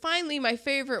then finally, my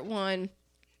favorite one.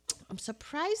 I'm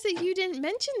surprised that you didn't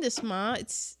mention this, Ma.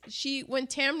 When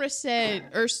Tamra said,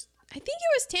 or I think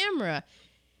it was Tamra.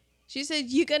 She said,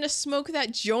 "You gonna smoke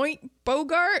that joint,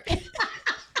 Bogart?"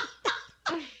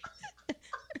 Come on.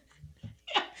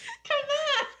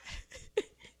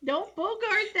 Don't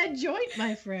bogart that joint,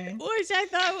 my friend. Which I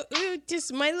thought,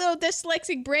 just my little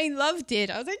dyslexic brain loved it.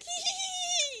 I was like,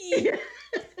 hee.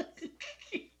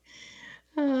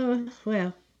 Oh,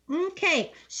 well.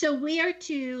 Okay. So we are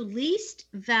to least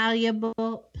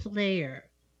valuable player.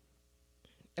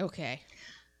 Okay.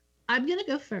 I'm going to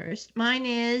go first. Mine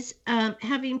is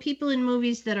having people in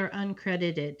movies that are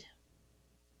uncredited.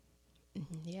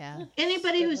 Yeah.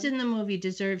 Anybody who's in the movie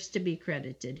deserves to be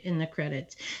credited in the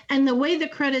credits. And the way the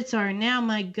credits are now,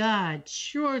 my God,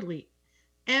 surely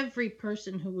every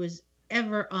person who was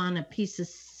ever on a piece of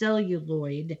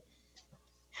celluloid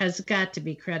has got to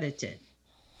be credited.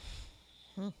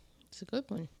 It's a good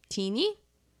one. Teeny?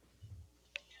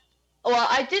 Well,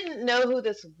 I didn't know who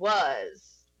this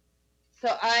was. So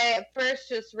I at first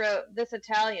just wrote, this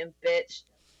Italian bitch.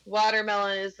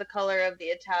 Watermelon is the color of the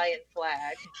Italian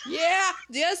flag. Yeah.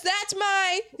 Yes, that's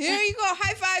mine. There you go.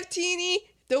 High five, Teeny.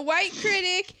 The white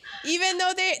critic. Even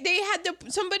though they had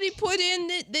somebody put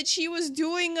in that she was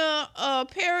doing a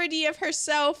parody of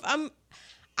herself.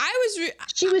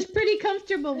 She was pretty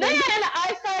comfortable with Then it.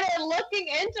 I started looking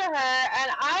into her,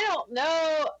 and I don't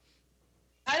know.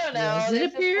 Was it a There's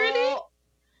this parody? whole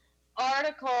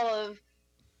article of,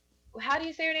 how do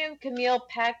you say her name? Camille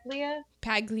Paglia?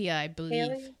 Paglia, I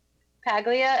believe.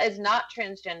 Paglia is not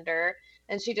transgender,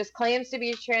 and she just claims to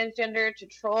be transgender to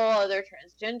troll other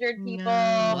transgendered people.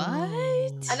 No.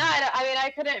 What? And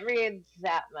I couldn't read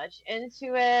that much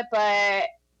into it, but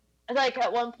like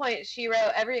at one point she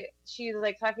wrote she's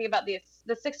like talking about the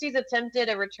 60s attempted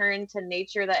a return to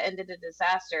nature that ended in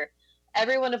disaster.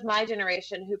 Everyone of my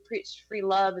generation who preached free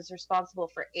love is responsible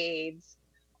for AIDS.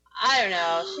 I don't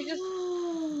know. She just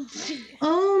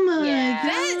Oh my Yeah.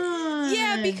 God.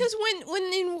 Yeah, because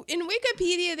when in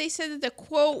Wikipedia they said that the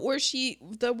quote where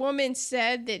the woman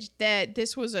said that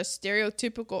this was a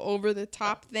stereotypical over the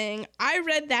top thing, I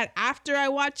read that after I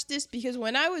watched this, because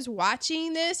when I was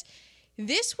watching this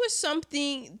was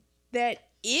something that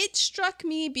it struck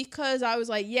me, because I was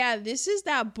like, yeah, this is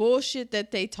that bullshit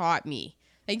that they taught me.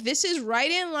 Like, this is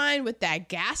right in line with that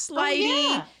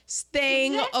gaslighting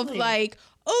thing of Exactly. like,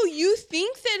 oh, you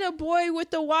think that a boy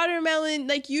with the watermelon,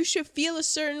 like, you should feel a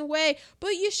certain way,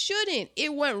 but you shouldn't.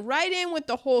 It went right in with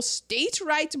the whole states'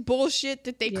 rights bullshit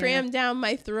that they Yeah. crammed down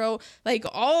my throat. Like,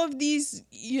 all of these,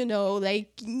 you know,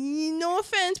 like, no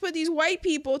offense, but these white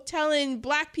people telling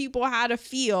black people how to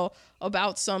feel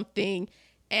about something.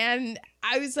 And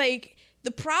I was like,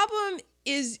 the problem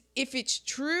is if it's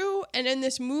true, and in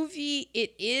this movie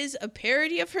it is a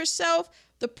parody of herself,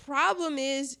 the problem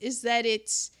is that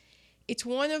it's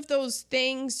one of those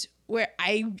things where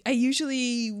I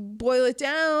usually boil it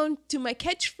down to my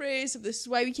catchphrase of this is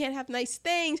why we can't have nice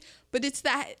things, but it's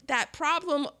that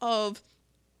problem of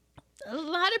a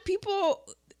lot of people,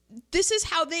 this is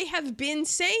how they have been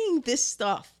saying this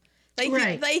stuff. Like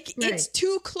it's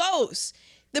too close.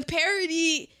 The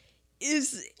parody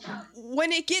is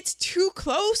when it gets too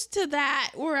close to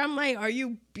that, where I'm like, are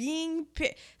you being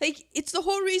like, it's the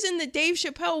whole reason that Dave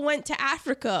Chappelle went to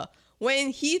Africa, when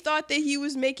he thought that he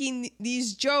was making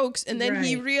these jokes, and then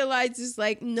he realizes,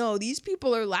 like, no, these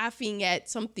people are laughing at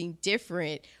something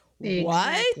different. Exactly.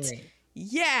 What?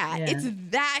 Yeah, it's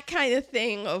that kind of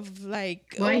thing of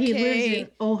like, Why okay, he lives in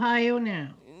Ohio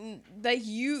now. like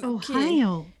you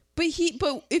Ohio. But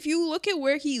if you look at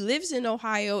where he lives in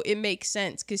Ohio, it makes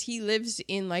sense, because he lives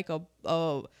in like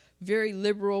a very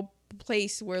liberal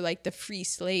place where like the free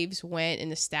slaves went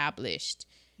and established.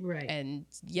 Right. And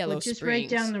Yellow Just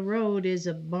Springs. right down the road is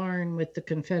a barn with the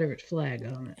Confederate flag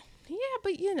on it. Yeah,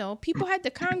 but you know, people had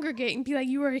to congregate and be like,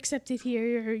 you are accepted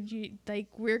here. Like,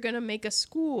 we're going to make a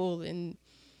school. And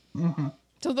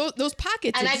so those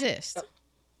pockets exist.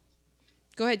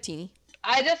 Go ahead, Teeny.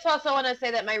 I just also want to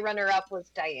say that my runner-up was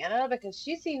Diana, because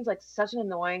she seems like such an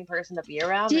annoying person to be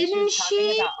around. Didn't and she? Was she?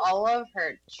 talking about all of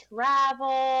her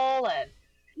travel, and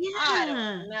I Yeah.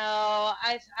 don't know.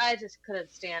 I just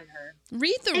couldn't stand her.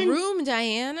 Read the room,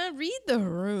 Diana. Read the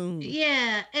room.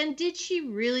 Yeah. And did she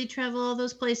really travel all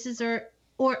those places?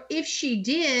 Or if she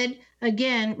did,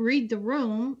 again, read the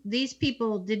room. These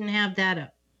people didn't have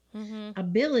that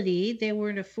ability. They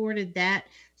weren't afforded that.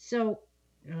 So,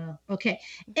 okay.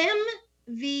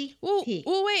 MVP. Well,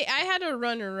 wait. I had a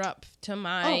runner-up to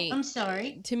my... Oh, I'm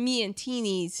sorry. To me and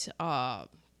Teeny's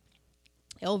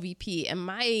LVP. And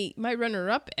my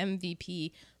runner-up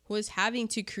MVP was having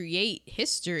to create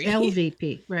history.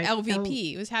 LVP, right.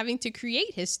 LVP was having to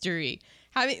create history.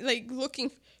 Having, like,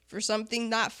 looking for something,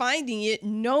 not finding it,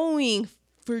 knowing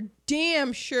for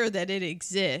damn sure that it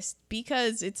exists.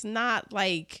 Because it's not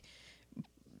like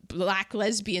black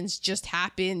lesbians just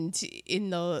happened in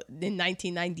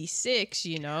 1996,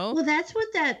 you know? Well, that's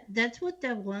what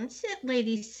that one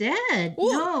lady said.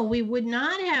 Ooh. No, we would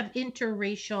not have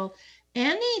interracial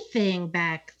anything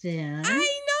back then. I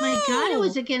know. My God, it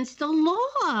was against the law.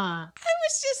 I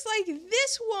was just like,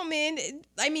 this woman,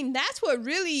 I mean, that's what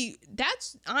really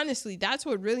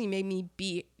made me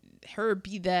be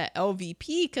the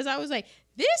LVP, because I was like,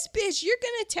 this bitch, you're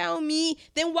gonna tell me,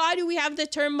 then why do we have the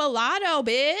term mulatto,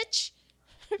 bitch?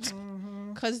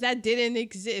 Because that didn't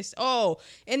exist. Oh,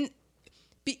 and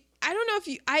I don't know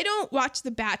if I don't watch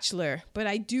The Bachelor, but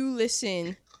I do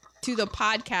listen to the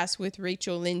podcast with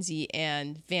Rachel Lindsay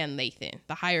and Van Lathan,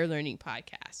 the Higher Learning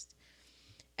podcast.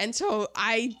 And so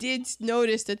I did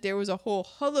notice that there was a whole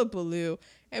hullabaloo.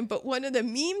 But one of the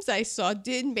memes I saw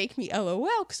did make me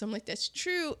LOL, because I'm like, that's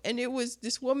true. And it was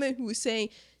this woman who was saying,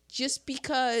 just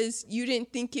because you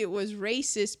didn't think it was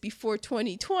racist before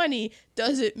 2020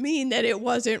 doesn't mean that it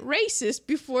wasn't racist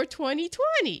before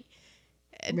 2020.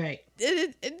 Right.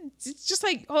 It's just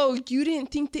like, oh, you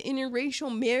didn't think the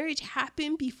interracial marriage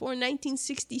happened before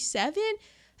 1967?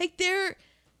 Like, do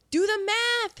the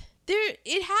math.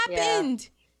 It happened. Yeah.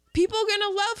 People are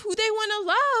gonna love who they want to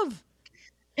love.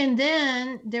 And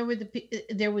then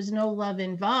there was no love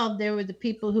involved. There were the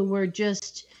people who were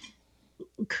just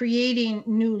creating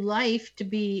new life to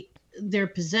be their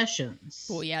possessions.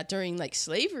 Well, yeah, during like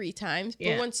slavery times.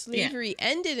 But when slavery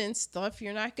ended and stuff,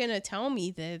 you're not gonna tell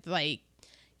me that, like,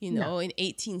 in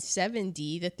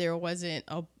 1870 that there wasn't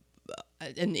an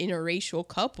interracial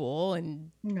couple.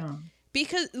 And no,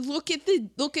 because look at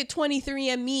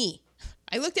 23andMe.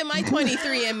 I looked at my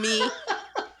 23andMe.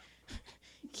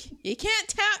 You can't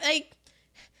tell, like,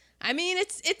 I mean,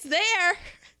 it's there.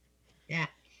 Yeah.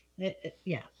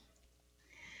 Yeah.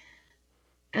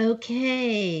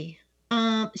 Okay.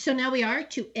 So now we are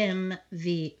to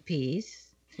MVPs.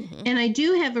 And I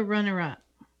do have a runner-up.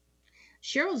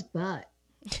 Cheryl's butt.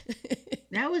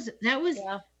 That was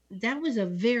a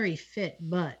very fit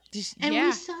butt. And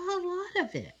we saw a lot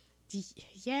of it.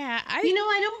 Yeah. I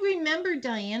don't remember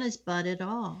Diana's butt at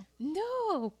all.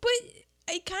 No, but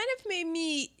it kind of made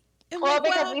me. I'm Well, like,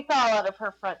 because we saw a lot of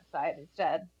her front side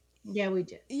instead. Yeah, we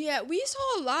did. yeah, we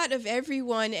saw a lot of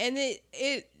everyone, and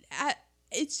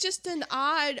it's just an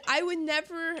odd. I would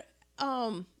never.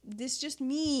 This just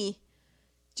me.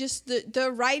 Just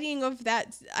the writing of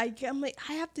that. I'm like,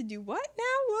 I have to do what now?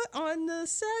 What on the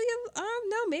set?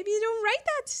 No, maybe you don't write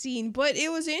that scene, but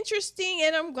it was interesting,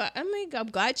 and I'm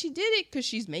glad she did it because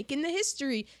she's making the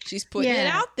history. She's putting it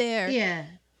out there. Yeah.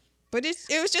 But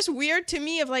it was just weird to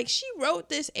me of like she wrote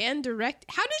this and how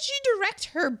did she direct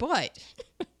her butt?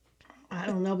 I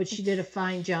don't know, but she did a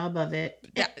fine job of it.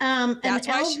 That's An why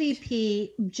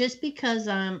LVP, just because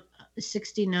I'm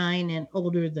 69 and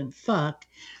older than fuck,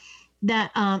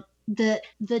 that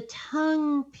the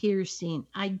tongue piercing,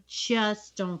 I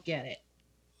just don't get it.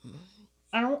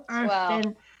 I don't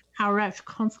understand how that's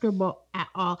comfortable at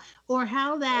all, or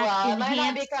how that it might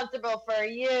not be comfortable for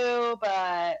you,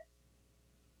 but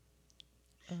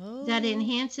that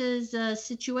enhances a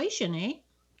situation, eh?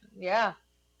 Yeah.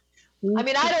 I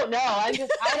mean, I don't know. I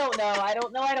don't know. I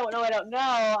don't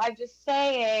know. I'm just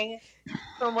saying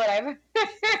from what I've heard.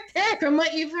 From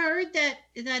what you've heard,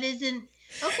 that isn't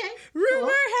okay.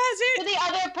 Rumor has it. To the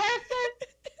other person.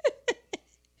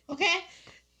 Okay.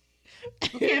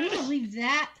 Okay, I'm gonna leave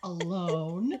that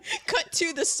alone. Cut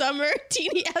to the summer.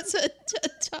 Teeny has a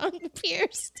tongue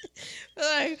pierced.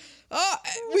 Like, oh,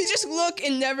 we just look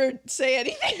and never say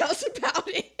anything else about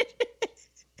it.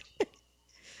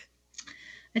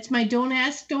 That's my don't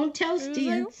ask, don't tell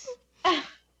stance.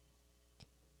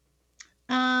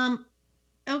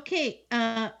 Okay.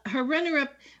 Her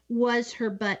runner-up was her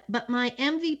butt, but my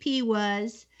MVP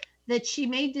was that she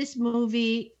made this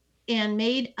movie and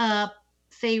made up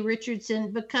Faye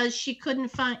Richardson because she couldn't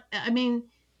find. I mean,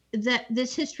 that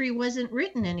this history wasn't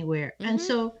written anywhere, and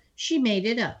so she made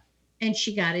it up, and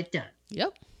she got it done.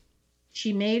 Yep.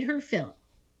 She made her film.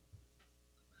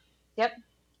 Yep.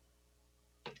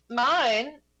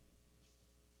 Mine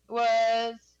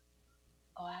was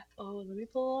let me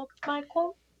pull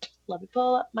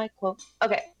up my quote.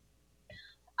 Okay.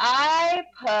 I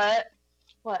put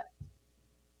what?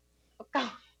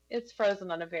 Oh, it's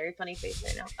frozen on a very funny face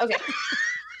right now. Okay.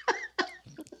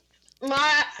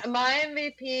 My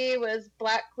MVP was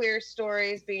Black queer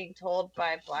stories being told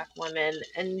by Black women,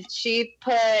 and she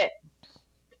put,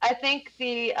 I think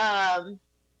when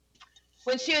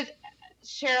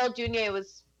Cheryl Junior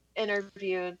was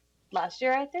interviewed last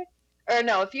year, I think, or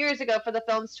no, a few years ago for the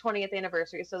film's 20th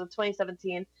anniversary, so the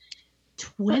 2017.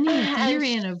 20th year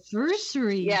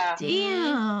anniversary. Yeah.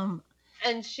 Damn.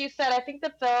 And she said, I think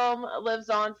the film lives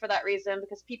on for that reason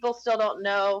because people still don't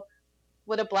know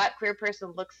what a Black queer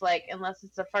person looks like unless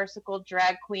it's a farcical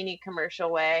drag queenie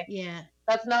commercial way. Yeah.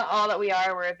 That's not all that we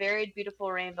are. We're a varied,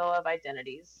 beautiful rainbow of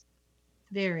identities.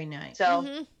 Very nice. So,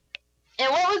 and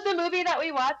what was the movie that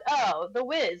we watched? Oh, The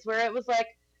Wiz, where it was like,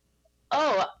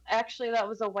 oh, actually that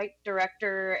was a white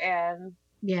director and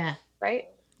yeah. Right?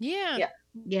 Yeah. Yeah.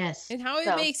 Yes. And how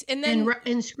it makes and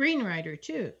screenwriter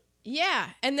too. Yeah,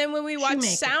 and then when we watch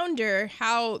Sounder,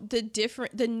 how the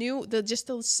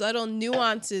subtle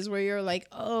nuances where you're like,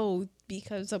 oh,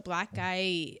 because a Black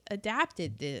guy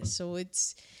adapted this, so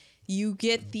it's you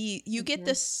get the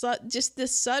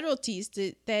subtleties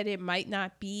that it might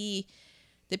not be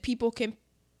that people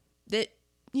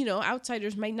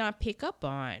outsiders might not pick up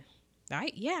on.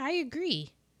 I agree.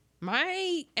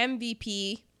 My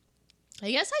MVP,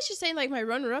 I guess I should say, like, my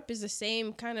runner-up is the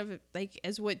same kind of, like,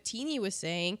 as what Teeny was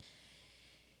saying,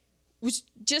 was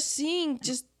just seeing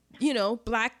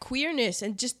Black queerness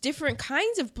and just different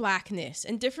kinds of Blackness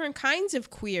and different kinds of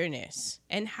queerness,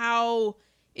 and how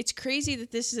it's crazy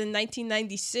that this is in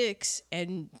 1996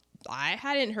 and I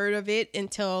hadn't heard of it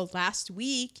until last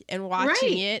week and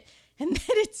watching it, and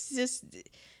then it's just,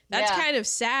 that's kind of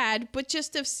sad, but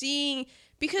just of seeing,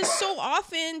 because so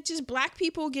often just Black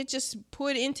people get just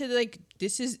put into like,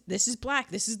 this is Black,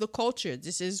 this is the culture,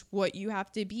 this is what you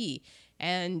have to be,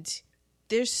 and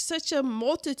there's such a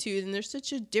multitude and there's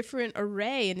such a different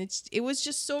array, and it was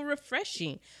just so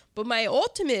refreshing. But my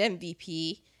ultimate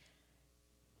MVP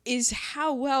is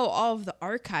how well all of the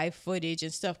archive footage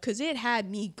and stuff, because it had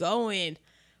me going.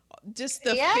 Just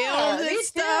the films and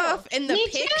stuff and the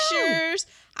pictures.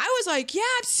 I was like, yeah,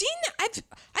 I've seen that.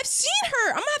 I've seen her.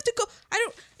 I'm gonna have to go.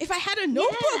 If I had a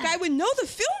notebook, I would know the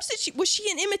films that was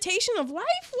she an imitation of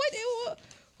life?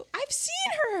 I've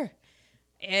seen her.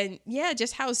 And yeah,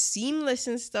 just how seamless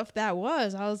and stuff that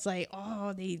was. I was like,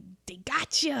 oh, they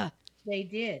got you. They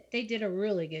did. They did a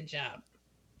really good job.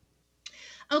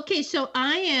 Okay, so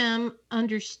I am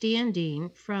understanding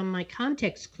from my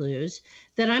context clues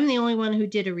that I'm the only one who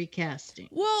did a recasting.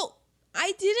 Well,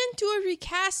 I didn't do a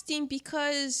recasting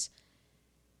because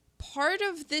part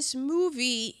of this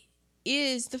movie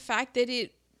is the fact that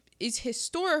it is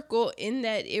historical in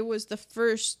that it was the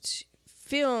first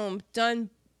film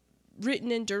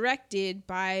written and directed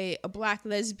by a Black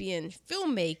lesbian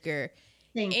filmmaker.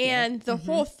 And the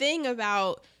whole thing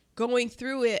about going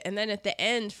through it and then at the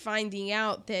end finding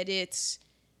out that it's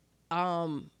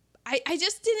I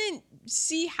just didn't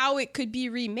see how it could be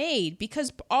remade,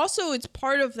 because also it's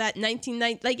part of that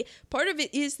 1990, like part of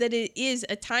it is that it is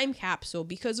a time capsule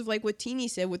because of like what Teeny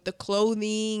said with the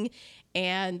clothing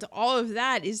and all of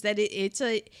that, is that it's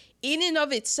a, in and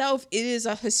of itself, it is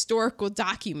a historical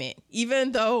document,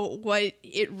 even though what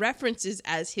it references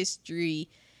as history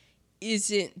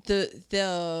isn't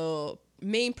the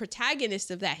main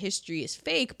protagonist of that history is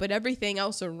fake, but everything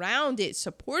else around it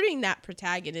supporting that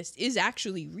protagonist is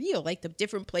actually real. Like the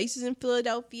different places in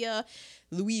Philadelphia,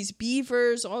 Louise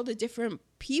Beavers, all the different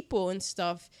people and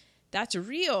stuff, that's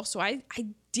real. So I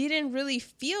didn't really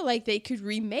feel like they could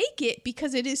remake it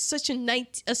because it is such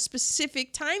a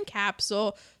specific time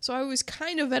capsule. So I was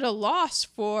kind of at a loss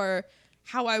for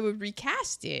how I would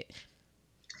recast it.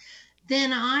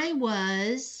 Then I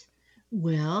was,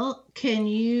 well, can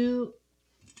you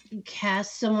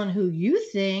cast someone who you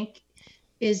think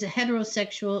is a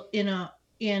heterosexual in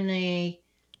a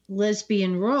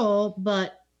lesbian role,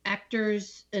 but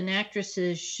actors and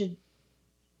actresses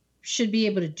should be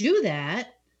able to do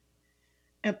that?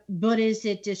 But is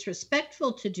it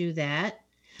disrespectful to do that?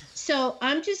 So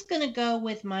I'm just going to go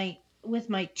with my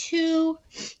two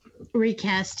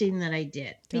recasting that I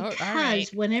did, because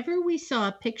whenever we saw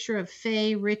a picture of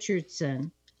Faye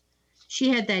Richardson, she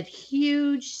had that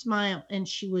huge smile and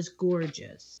she was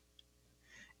gorgeous.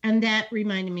 And that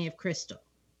reminded me of Crystal.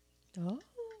 Oh,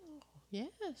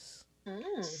 yes.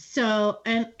 So,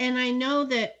 and I know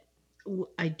that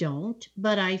I don't,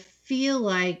 but I feel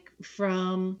like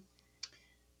from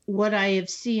what I have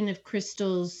seen of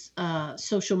Crystal's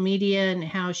social media and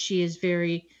how she is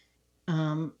very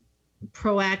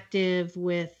proactive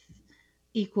with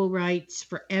equal rights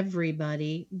for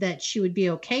everybody, that she would be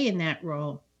okay in that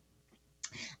role.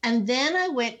 And then I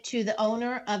went to the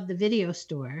owner of the video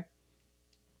store,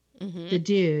 the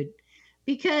dude,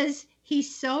 because he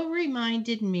so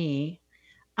reminded me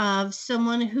of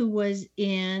someone who was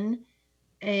in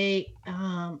a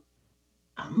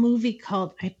movie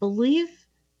called, I believe,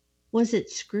 was it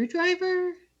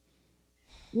Screwdriver?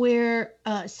 Where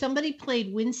somebody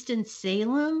played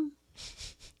Winston-Salem.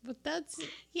 But that's,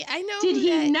 yeah, I know. Did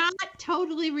he not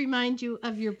totally remind you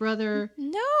of your brother?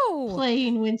 No.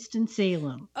 Playing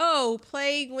Winston-Salem. Oh,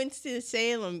 playing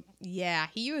Winston-Salem. Yeah,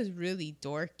 he was really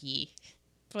dorky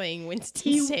playing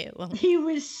Winston-Salem. He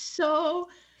was so,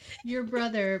 your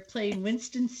brother playing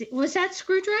Winston-Salem. Was that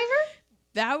Screwdriver?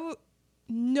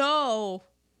 No,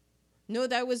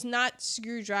 that was not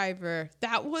Screwdriver.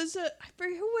 That was I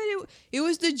forget what it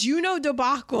was, the Juno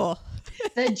debacle.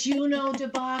 The Juno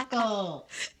debacle.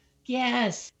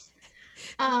 Yes.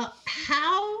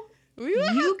 How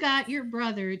you got your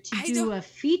brother to do a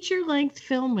feature-length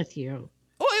film with you?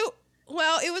 Oh,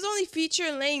 well, it was only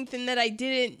feature-length in that I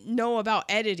didn't know about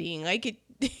editing. Like it,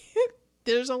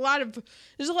 there's a lot of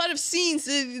scenes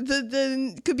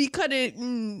that could be cut.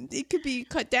 It could be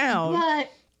cut down.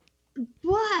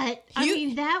 But I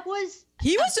mean, that was.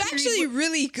 He was actually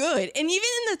really good, and even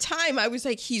in the time, I was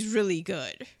like, he's really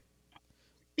good.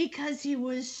 Because he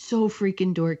was so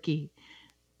freaking dorky.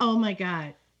 Oh my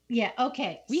God. Yeah,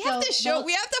 okay. We have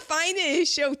to find it and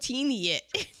show Teeny it.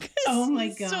 Oh my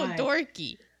God. So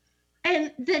dorky.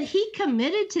 And that he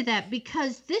committed to that,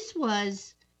 because this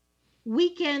was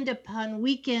weekend upon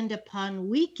weekend upon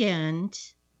weekend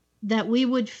that we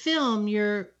would film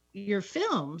your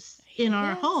films in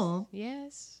our home.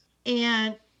 Yes.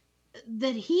 And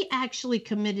that he actually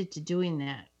committed to doing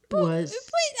that. But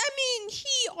I mean,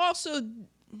 he also,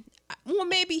 well,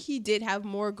 maybe he did have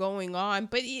more going on,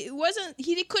 but it wasn't,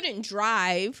 he couldn't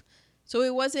drive. So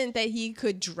it wasn't that he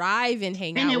could drive and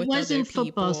hang out with other people. And it wasn't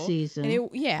football season. And he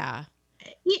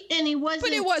wasn't.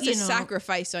 But it was a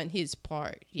sacrifice on his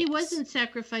part. Yes. He wasn't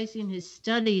sacrificing his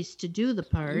studies to do the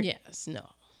part. Yes, no.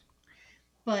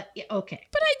 But, okay.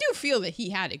 But I do feel that he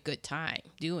had a good time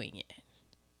doing it.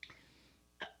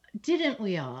 Didn't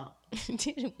we all?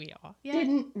 Didn't we all? Yeah.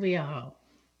 Didn't we all?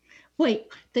 Wait,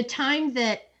 the time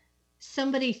that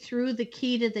somebody threw the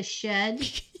key to the shed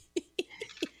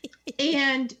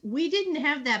and we didn't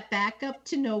have that backup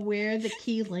to know where the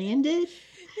key landed?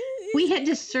 We had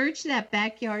to search that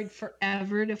backyard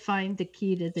forever to find the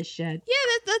key to the shed.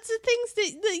 Yeah, that's the things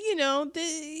that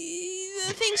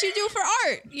the things you do for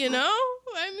art,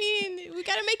 I mean, we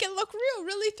got to make it look real,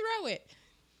 really throw it.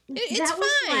 It's that was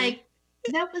fine. Like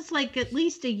That was like at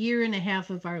least a year and a half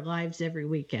of our lives every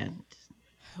weekend.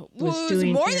 Well, it was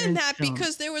doing more than Aaron's that film.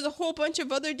 because there was a whole bunch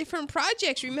of other different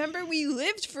projects. Remember, we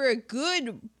lived for a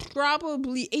good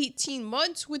probably 18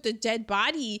 months with the dead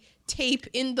body tape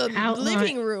in the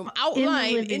living room,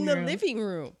 outlined in the living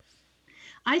room.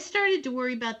 I started to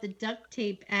worry about the duct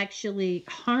tape actually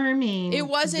harming. It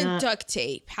wasn't duct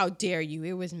tape. How dare you?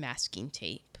 It was masking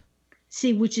tape.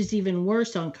 See, which is even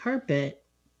worse on carpet.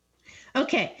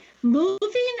 Okay, moving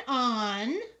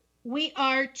on. We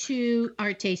are to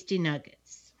our tasty nuggets.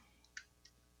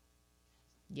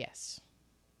 Yes.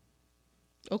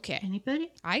 Okay.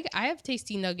 Anybody? I have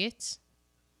tasty nuggets.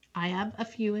 I have a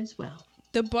few as well.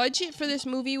 The budget for this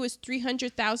movie was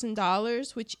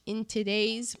 $300,000, which in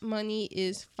today's money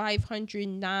is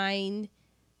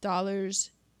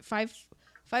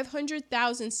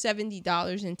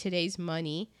 $500,070 in today's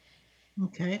money.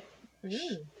 Okay.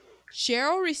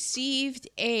 Cheryl received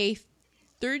a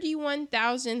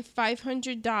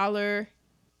 $31,500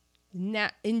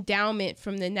 endowment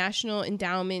from the National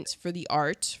Endowments for the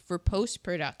Arts for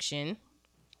post-production.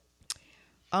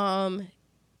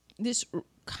 This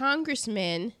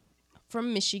congressman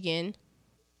from Michigan,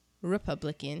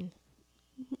 Republican,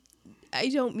 I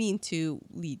don't mean to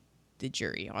lead the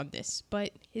jury on this,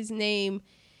 but his name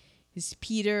is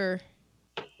Peter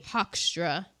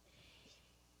Hoekstra.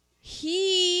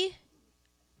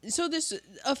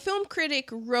 A film critic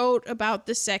wrote about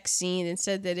the sex scene and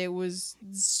said that it was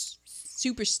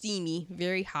super steamy,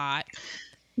 very hot.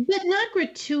 But not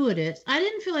gratuitous. I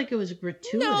didn't feel like it was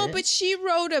gratuitous. No, but she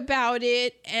wrote about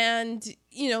it, and,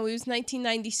 it was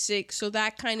 1996, so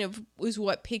that kind of was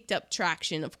what picked up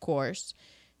traction, of course.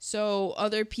 So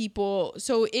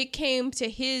it came to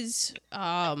his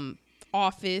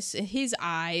office and his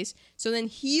eyes, so then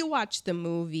he watched the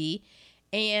movie,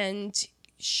 and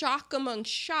shock among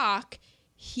shock,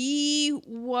 he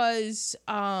was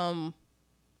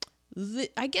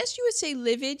I guess you would say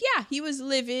livid. Yeah, he was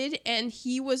livid, and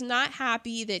he was not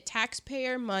happy that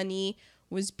taxpayer money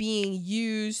was being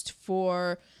used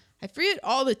for, I forget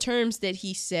all the terms that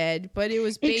he said, but it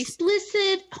was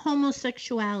explicit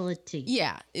homosexuality.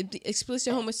 Yeah,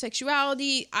 explicit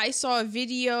homosexuality. I saw a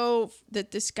video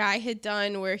that this guy had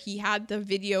done where he had the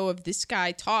video of this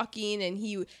guy talking, and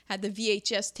he had the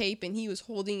VHS tape, and he was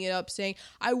holding it up saying,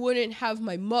 I wouldn't have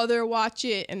my mother watch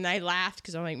it. And I laughed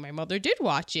because I'm like, my mother did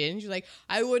watch it. And she's like,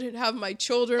 I wouldn't have my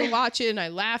children watch it. And I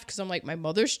laughed because I'm like, my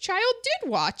mother's child did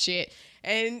watch it.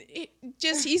 And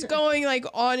he's going like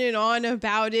on and on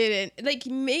about it, and like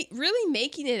really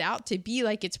making it out to be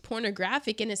like it's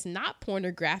pornographic, and it's not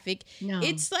pornographic. No.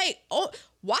 It's like, oh,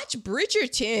 watch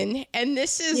Bridgerton, and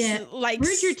this is like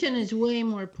Bridgerton is way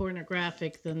more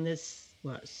pornographic than this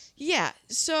was. Yeah,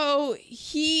 so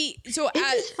it's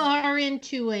as far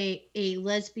into a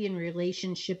lesbian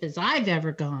relationship as I've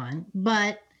ever gone,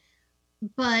 but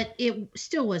it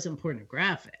still wasn't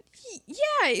pornographic.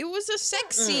 Yeah, it was a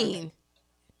sex scene.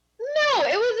 No,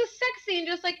 it was a sex scene,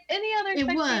 just like any other sex scene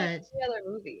in any other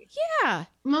movie. Yeah,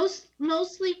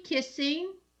 mostly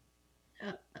kissing,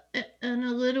 and a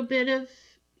little bit of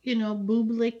boob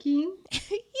licking.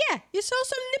 Yeah, you saw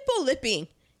some nipple licking.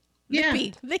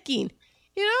 You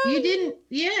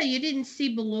didn't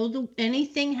see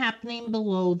anything happening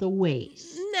below the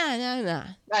waist. No.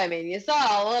 I mean, you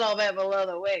saw a little bit below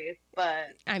the waist,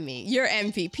 but I mean, you're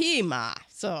MVP, Ma.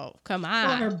 So come on.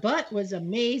 Well, her butt was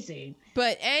amazing.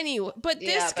 But anyway,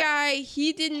 this guy,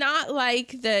 he did not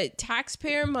like the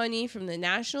taxpayer money from the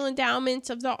National Endowments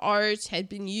of the Arts had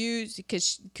been used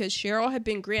because Cheryl had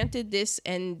been granted this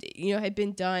and had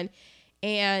been done,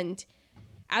 and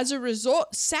as a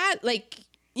result,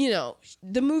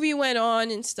 the movie went on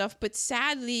and stuff, but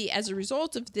sadly, as a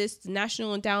result of this, the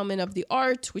National Endowment of the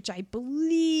Arts, which I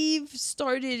believe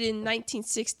started in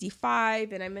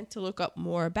 1965, and I meant to look up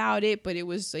more about it, but it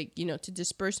was like, to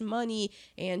disperse money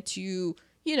and to,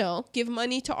 give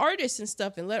money to artists and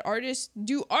stuff and let artists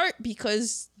do art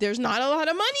because there's not a lot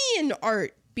of money in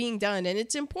art being done, and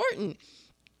it's important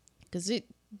because it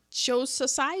shows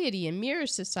society and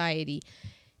mirrors society.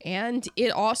 And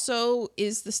it also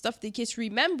is the stuff that gets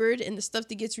remembered, and the stuff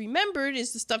that gets remembered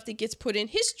is the stuff that gets put in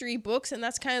history books, and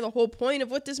that's kind of the whole point of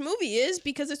what this movie is,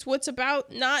 because it's what's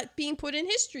about not being put in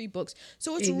history books.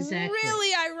 So it's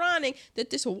really ironic that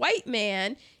this white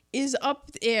man is up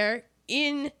there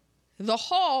in the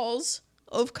halls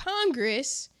of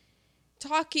Congress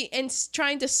talking and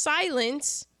trying to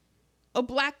silence a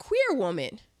black queer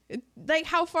woman. Like,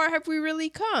 how far have we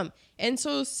really come? And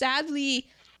so sadly,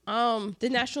 the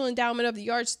National Endowment of the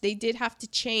Arts, they did have to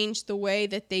change the way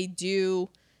that they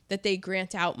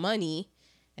grant out money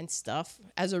and stuff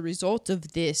as a result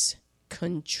of this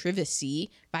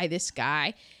controversy by this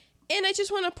guy. And I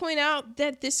just want to point out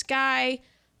that this guy,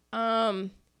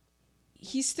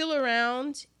 he's still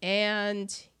around,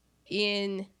 and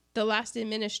in the last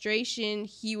administration,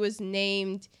 he was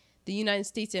named the United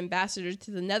States ambassador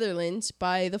to the Netherlands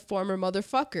by the former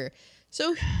motherfucker.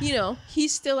 So, you know,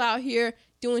 he's still out here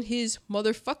doing his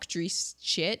motherfuckery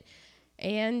shit.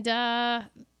 And,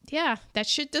 yeah, that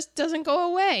shit just doesn't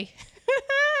go away.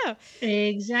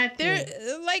 Exactly. They're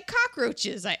like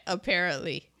cockroaches,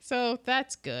 apparently. So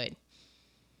that's good.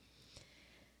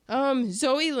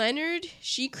 Zoe Leonard,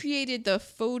 she created the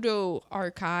photo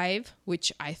archive,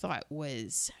 which I thought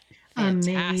was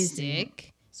fantastic. Amazing.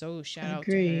 So shout out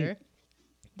to her.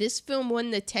 This film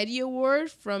won the Teddy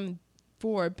Award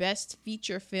for Best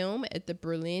Feature Film at the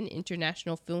Berlin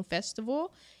International Film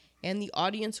Festival, and the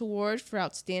Audience Award for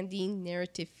Outstanding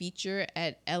Narrative Feature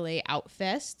at LA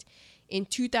Outfest. In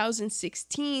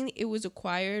 2016, it was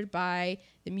acquired by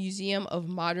the Museum of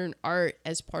Modern Art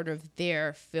as part of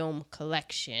their film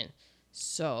collection.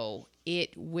 So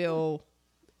it's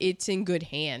in good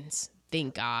hands,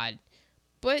 thank God.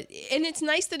 And it's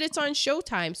nice that it's on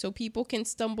Showtime so people can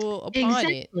stumble upon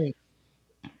it.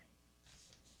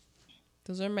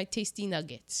 Those are my tasty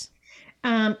nuggets.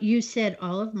 You said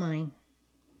all of mine.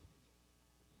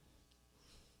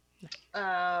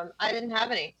 I didn't have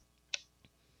any.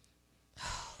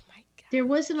 Oh my God. There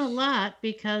wasn't a lot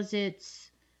because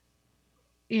it's,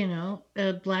 you know,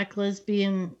 a Black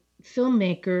lesbian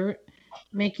filmmaker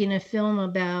making a film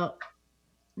about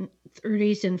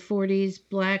 30s and 40s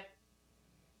Black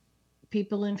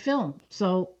people in film.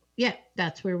 So, yeah,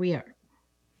 that's where we are.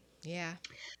 Yeah.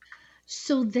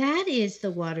 So that is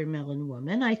The Watermelon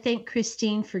Woman. I thank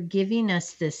Christine for giving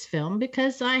us this film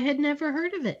because I had never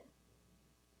heard of it.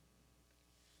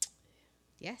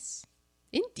 Yes.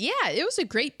 Yeah, it was a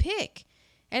great pick.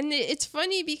 And it's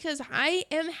funny because I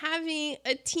am having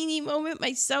a teeny moment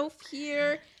myself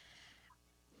here.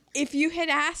 If you had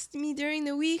asked me during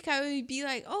the week, I would be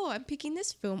like, oh, I'm picking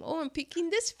this film. Oh, I'm picking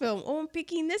this film. Oh, I'm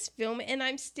picking this film. And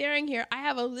I'm staring here. I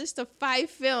have a list of 5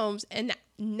 films, and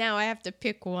now I have to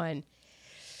pick one.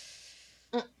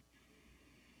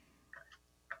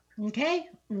 Okay.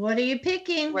 What are you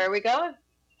picking? Where are we going?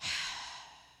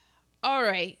 All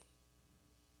right.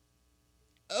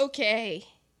 Okay.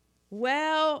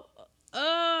 Well,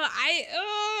 all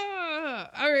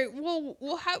right. Well,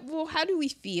 how do we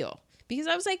feel? Because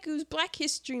I was like, it was Black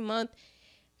History Month.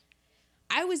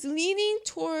 I was leaning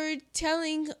toward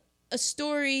telling a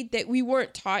story that we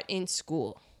weren't taught in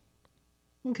school.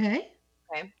 Okay.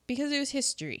 Because it was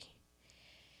history.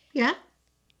 Yeah.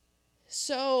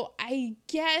 So I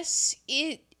guess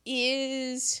it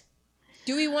is,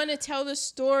 do we want to tell the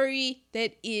story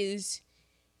that is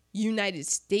United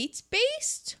States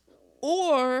based?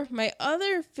 Or my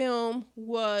other film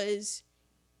was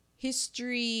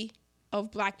history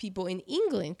of Black people in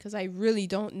England, because I really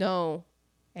don't know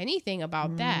anything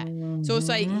about that. Mm-hmm. So it's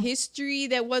like history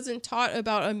that wasn't taught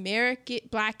about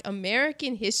Black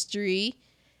American history,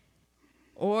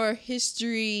 or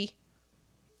history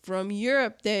from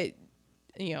Europe that,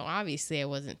 you know, obviously I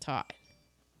wasn't taught.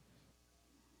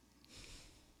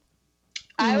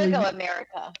 I would go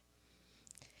America.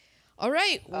 All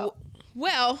right. Oh.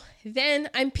 Well, then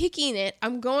I'm picking it.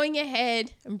 I'm going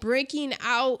ahead. I'm breaking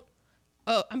out.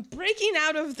 Oh, I'm breaking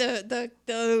out of the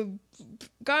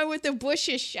going with the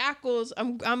Bush's shackles.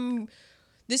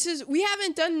 We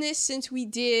haven't done this since we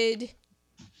did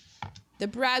the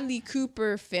Bradley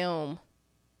Cooper film.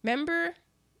 Remember?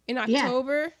 In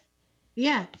October?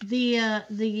 Yeah. Yeah,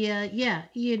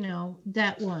 you know,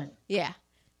 that one. Yeah.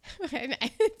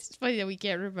 It's funny that we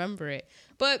can't remember it.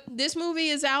 But this movie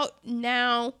is out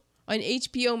now on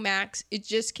HBO Max. It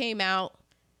just came out.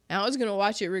 And I was going to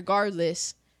watch it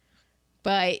regardless.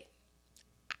 But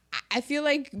I feel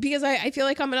like, because I feel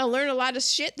like I'm going to learn a lot of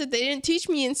shit that they didn't teach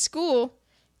me in school.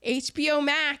 HBO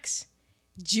Max,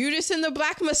 Judas and the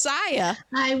Black Messiah.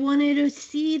 I wanted to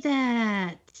see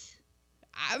that.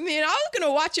 I mean, I was going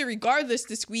to watch it regardless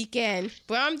this weekend.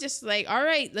 But I'm just like, all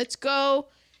right, let's go.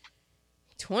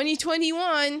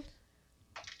 2021.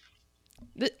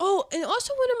 Oh, and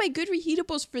also one of my good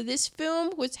reheatables for this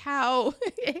film was how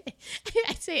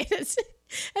I say it as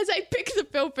I pick the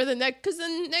film for the next, because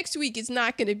the next week is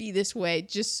not going to be this way,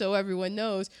 just so everyone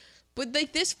knows. But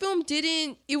like, this film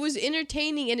it was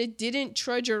entertaining, and it didn't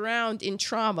trudge around in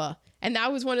trauma. And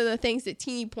that was one of the things that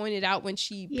Teeny pointed out when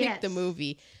she picked the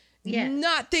movie. Yes.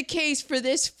 Not the case for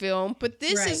this film, but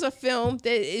this is a film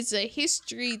that is a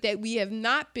history that we have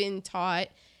not been taught.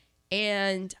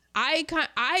 And I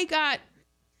got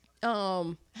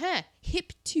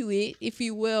hip to it, if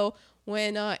you will,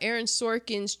 when Aaron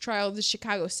Sorkin's Trial of the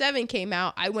Chicago 7 came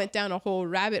out, I went down a whole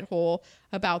rabbit hole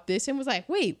about this and was like,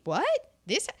 wait, what?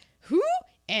 This? Who?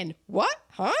 And what?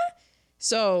 Huh?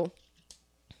 So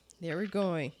there we're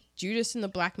going. Judas and the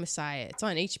Black Messiah. It's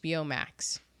on HBO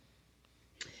Max.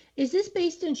 Is this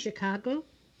based in Chicago?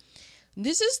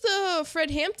 This is the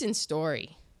Fred Hampton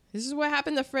story. This is what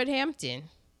happened to Fred Hampton.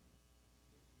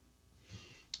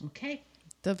 Okay.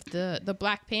 The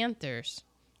Black Panthers.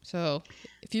 So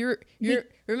if you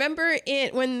remember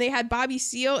when they had Bobby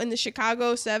Seale in the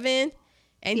Chicago 7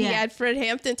 and he had Fred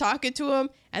Hampton talking to him,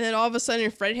 and then all of a sudden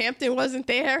Fred Hampton wasn't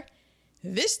there.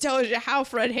 This tells you how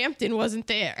Fred Hampton wasn't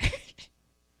there.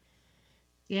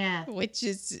 Yeah. Which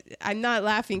is, I'm not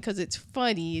laughing because it's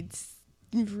funny. It's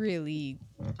really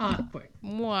awkward.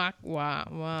 Wah, wah,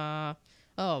 wah.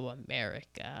 Oh,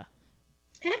 America.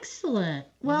 Excellent.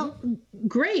 Well,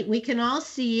 great. We can all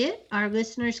see it. Our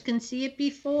listeners can see it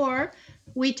before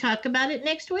we talk about it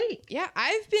next week. Yeah,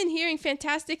 I've been hearing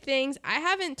fantastic things. I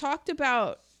haven't talked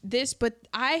about this, but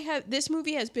this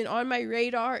movie has been on my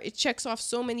radar. It checks off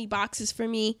so many boxes for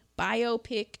me.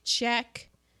 Biopic, check.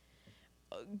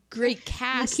 Great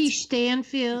cast. Lakeith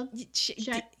Stanfield.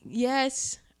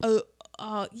 Yes.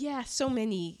 Yeah, so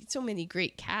many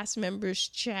great cast members.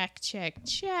 Check.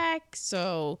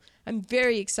 So I'm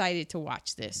very excited to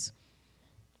watch this.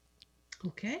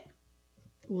 Okay.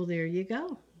 Well, there you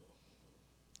go.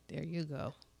 There you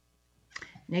go.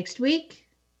 Next week,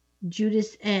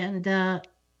 Judas and the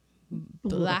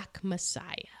Black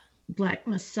Messiah. Black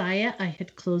Messiah. I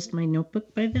had closed my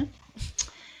notebook by then.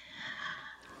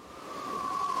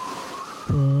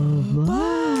 Bye.